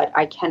 but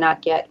I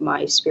cannot get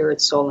my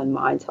spirit, soul, and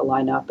mind to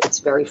line up. It's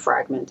very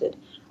fragmented.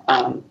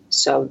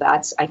 So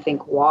that's, I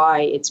think,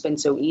 why it's been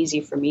so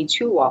easy for me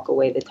to walk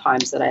away the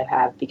times that I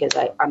have, because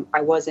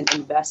I wasn't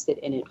invested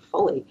in it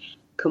fully,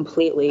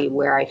 completely,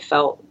 where I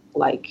felt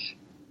like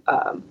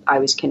I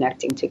was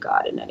connecting to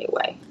God in any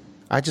way.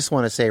 I just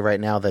want to say right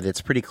now that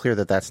it's pretty clear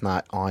that that's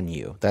not on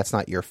you. That's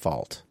not your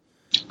fault.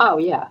 Oh,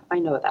 yeah, I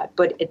know that.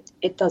 But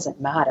it doesn't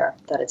matter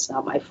that it's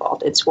not my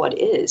fault. It's what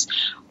is.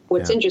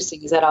 What's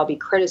interesting is that I'll be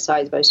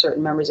criticized by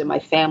certain members of my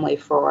family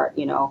for,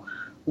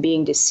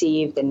 being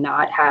deceived and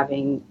not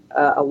having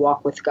a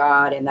walk with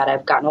God, and that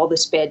I've gotten all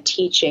this bad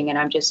teaching. And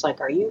I'm just like,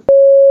 are you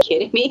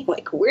kidding me?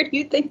 Like, where do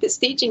you think this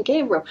teaching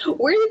came from?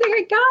 Where do you think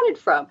I got it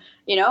from?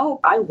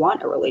 I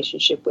want a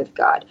relationship with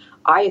God.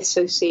 I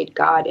associate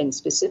God, and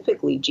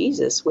specifically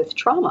Jesus, with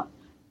trauma,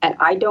 and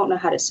I don't know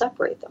how to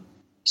separate them.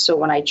 So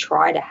when I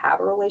try to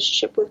have a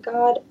relationship with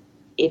God,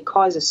 it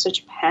causes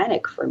such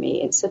panic for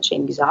me and such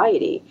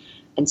anxiety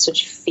and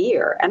such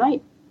fear.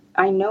 And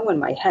I know in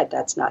my head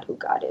that's not who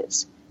God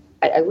is.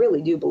 I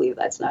really do believe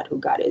that's not who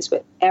God is,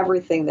 but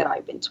everything that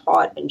I've been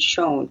taught and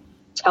shown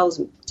tells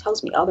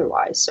me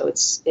otherwise. So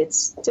it's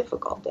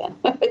difficult, Dan.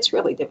 It's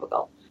really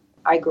difficult.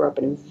 I grew up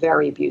in a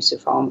very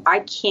abusive home. I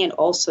can't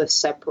also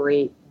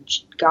separate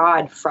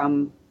God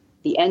from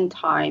the end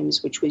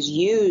times, which was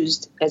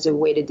used as a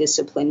way to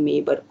discipline me,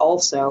 but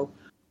also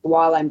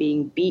while I'm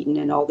being beaten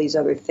and all these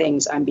other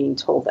things, I'm being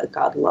told that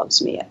God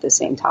loves me at the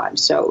same time.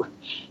 So,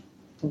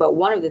 but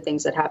one of the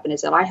things that happened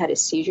is that I had a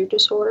seizure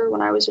disorder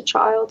when I was a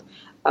child.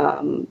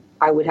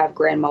 I would have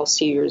grand mal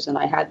seizures, and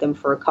I had them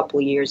for a couple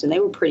of years, and they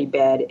were pretty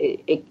bad.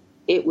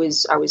 I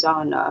was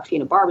on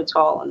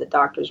phenobarbital, and the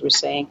doctors were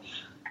saying,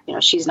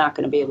 she's not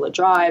going to be able to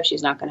drive.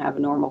 She's not going to have a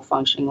normal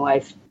functioning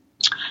life.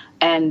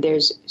 And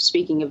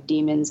speaking of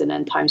demons and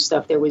end time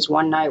stuff, there was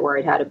one night where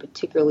I'd had a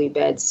particularly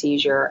bad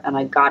seizure, and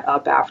I got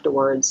up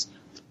afterwards,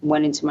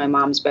 went into my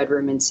mom's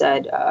bedroom and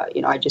said,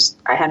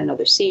 I had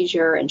another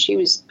seizure, and she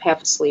was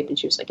half asleep, and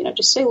she was like,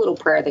 just say a little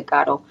prayer that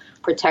God will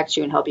protect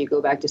you and help you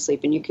go back to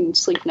sleep, and you can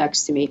sleep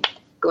next to me,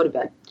 go to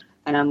bed.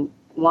 And I'm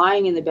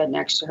lying in the bed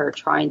next to her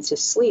trying to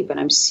sleep, and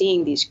I'm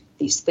seeing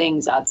these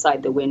things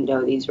outside the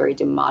window, these very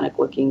demonic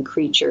looking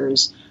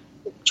creatures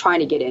trying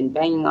to get in,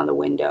 banging on the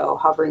window,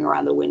 hovering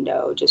around the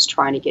window, just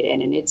trying to get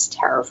in, and it's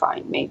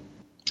terrifying me.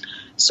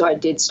 So I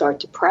did start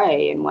to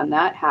pray, and when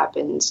that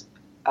happened,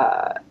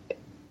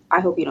 I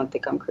hope you don't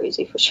think I'm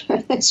crazy for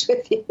sharing this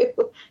with you.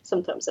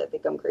 Sometimes I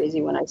think I'm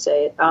crazy when I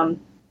say it. An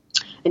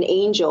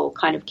angel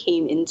kind of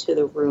came into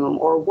the room,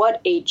 or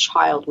what a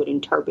child would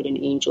interpret an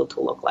angel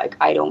to look like.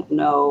 I don't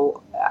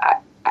know.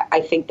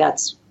 I think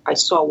I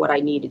saw what I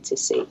needed to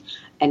see,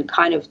 and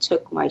kind of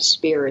took my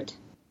spirit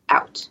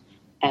out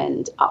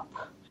and up.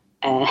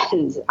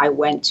 And I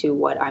went to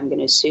what I'm going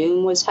to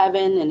assume was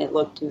heaven, and it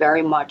looked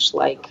very much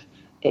like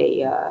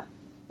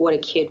what a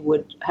kid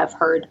would have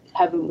heard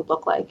heaven would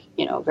look like,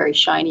 very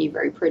shiny,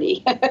 very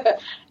pretty.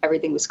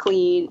 Everything was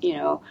clean,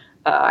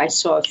 I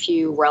saw a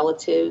few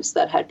relatives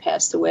that had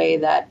passed away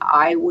that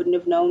I wouldn't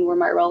have known were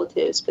my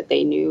relatives, but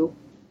they knew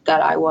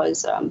that I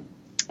was.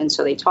 And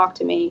so they talked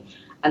to me,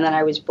 and then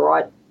I was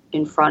brought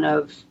in front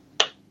of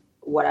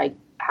what I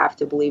have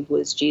to believe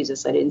was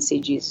Jesus. I didn't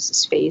see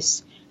Jesus's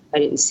face. I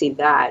didn't see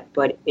that,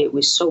 but it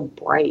was so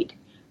bright.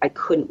 I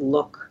couldn't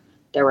look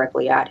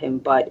directly at him,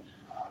 but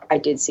I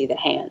did see the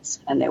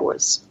hands, and there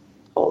was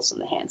holes in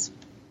the hands.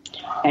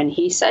 And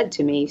he said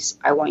to me,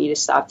 I want you to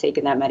stop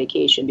taking that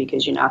medication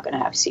because you're not going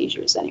to have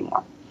seizures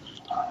anymore.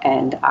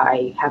 And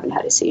I haven't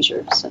had a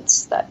seizure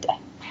since that day.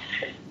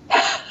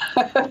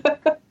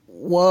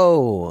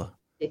 Whoa.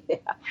 Yeah.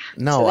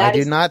 No, so I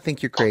do not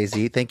think you're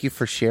crazy. Thank you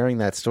for sharing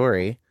that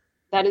story.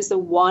 That is the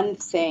one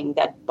thing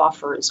that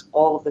buffers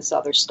all of this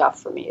other stuff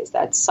for me, is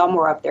that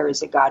somewhere up there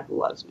is a God who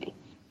loves me.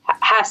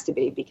 Has to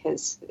be,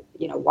 because,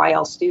 why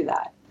else do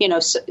that?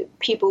 So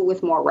people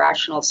with more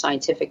rational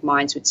scientific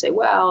minds would say,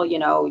 well,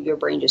 your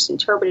brain just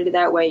interpreted it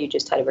that way. You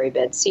just had a very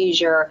bad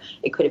seizure.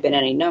 It could have been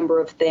any number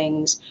of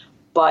things.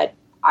 But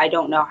I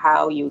don't know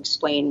how you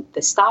explain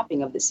the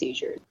stopping of the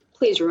seizure.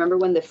 Please remember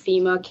when the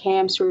FEMA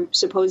camps were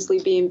supposedly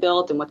being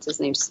built, and what's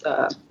his name?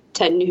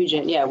 Ted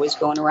Nugent, was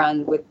going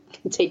around with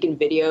taking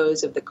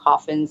videos of the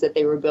coffins that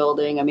they were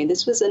building. I mean,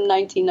 this was in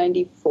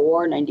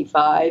 1994,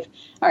 95.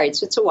 All right,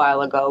 so it's a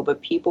while ago,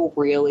 but people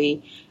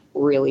really,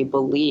 really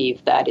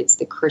believe that it's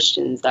the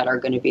Christians that are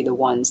going to be the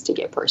ones to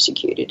get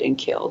persecuted and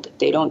killed.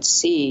 They don't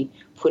see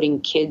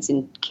putting kids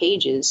in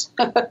cages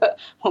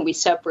when we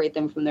separate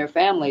them from their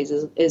families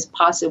is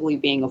possibly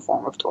being a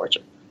form of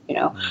torture.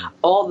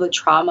 All the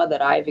trauma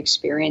that I've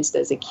experienced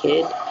as a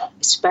kid,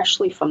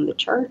 especially from the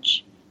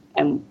church,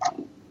 and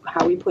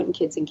how are we putting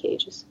kids in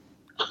cages?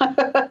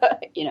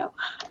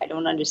 I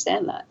don't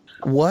understand that.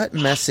 What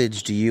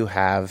message do you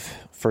have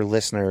for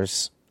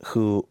listeners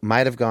who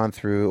might have gone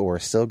through or are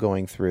still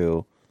going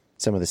through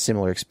some of the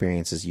similar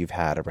experiences you've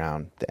had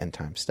around the end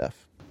time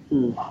stuff?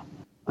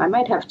 I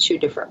might have two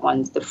different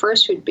ones. The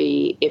first would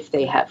be if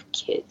they have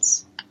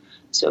kids.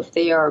 So if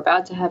they are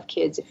about to have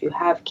kids, if you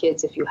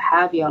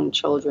have young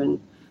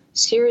children,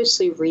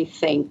 seriously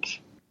rethink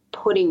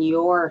putting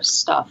your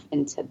stuff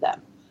into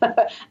them.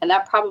 And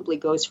that probably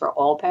goes for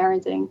all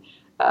parenting.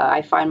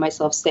 I find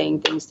myself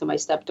saying things to my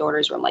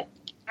stepdaughters where I'm like,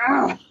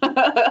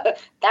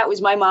 that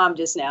was my mom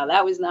just now.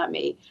 That was not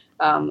me.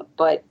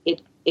 But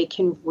it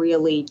can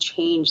really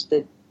change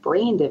the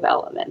brain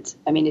development.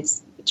 I mean,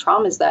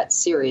 trauma is that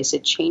serious.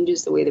 It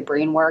changes the way the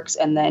brain works.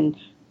 And then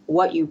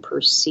what you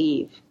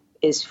perceive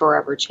is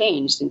forever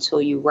changed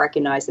until you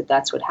recognize that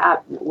that's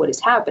what is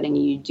happening.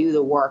 And you do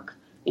the work,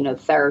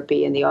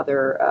 therapy and the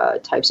other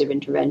types of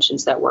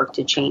interventions that work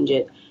to change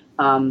it.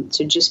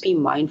 So just be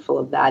mindful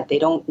of that. They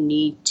don't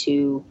need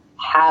to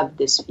have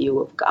this view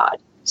of God.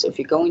 So if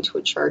you're going to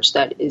a church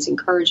that is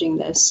encouraging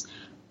this,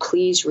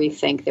 please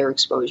rethink their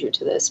exposure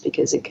to this,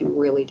 because it can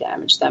really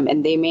damage them.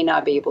 And they may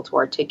not be able to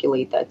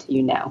articulate that to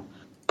you now,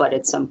 but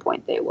at some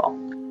point they will.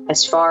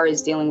 As far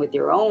as dealing with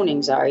your own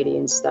anxiety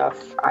and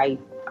stuff, I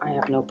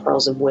have no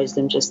pearls of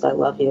wisdom, just I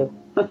love you.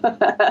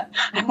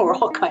 And we're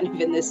all kind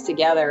of in this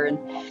together. And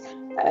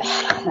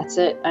that's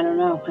it. I don't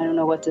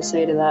know what to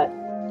say to that.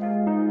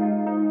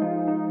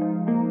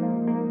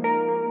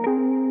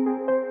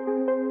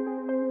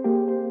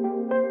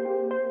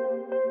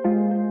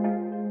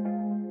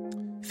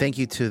 Thank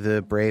you to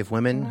the brave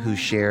women who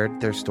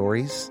shared their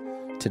stories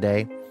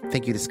today.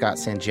 Thank you to Scott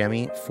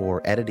Sanjemi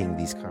for editing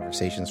these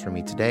conversations for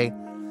me today.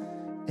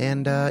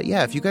 And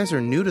if you guys are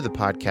new to the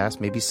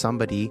podcast, maybe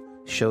somebody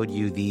showed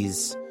you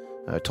these,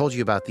 told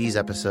you about these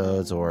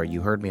episodes, or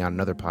you heard me on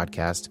another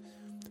podcast,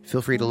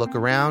 feel free to look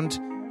around.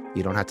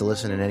 You don't have to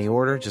listen in any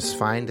order. Just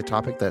find a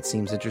topic that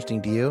seems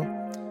interesting to you.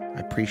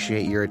 I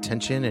appreciate your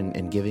attention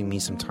and giving me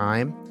some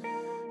time.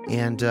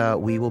 And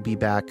we will be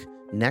back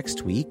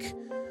next week.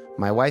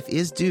 My wife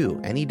is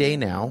due any day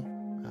now.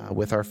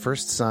 with our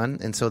first son.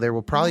 And so there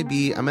will probably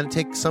be, I'm going to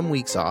take some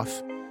weeks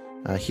off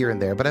here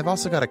and there, but I've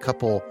also got a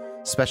couple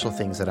special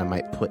things that I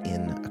might put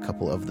in a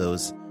couple of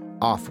those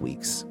off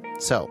weeks.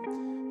 So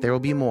there will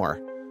be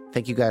more.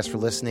 Thank you guys for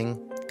listening.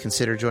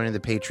 Consider joining the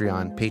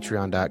Patreon,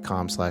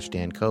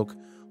 patreon.com/Dan Koch,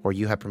 or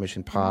You Have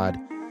Permission Pod.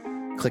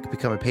 Click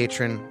Become a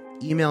Patron.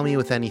 Email me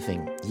with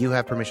anything.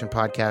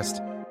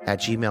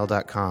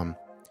 YouHavePermissionPodcast@gmail.com.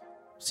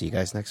 See you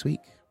guys next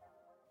week.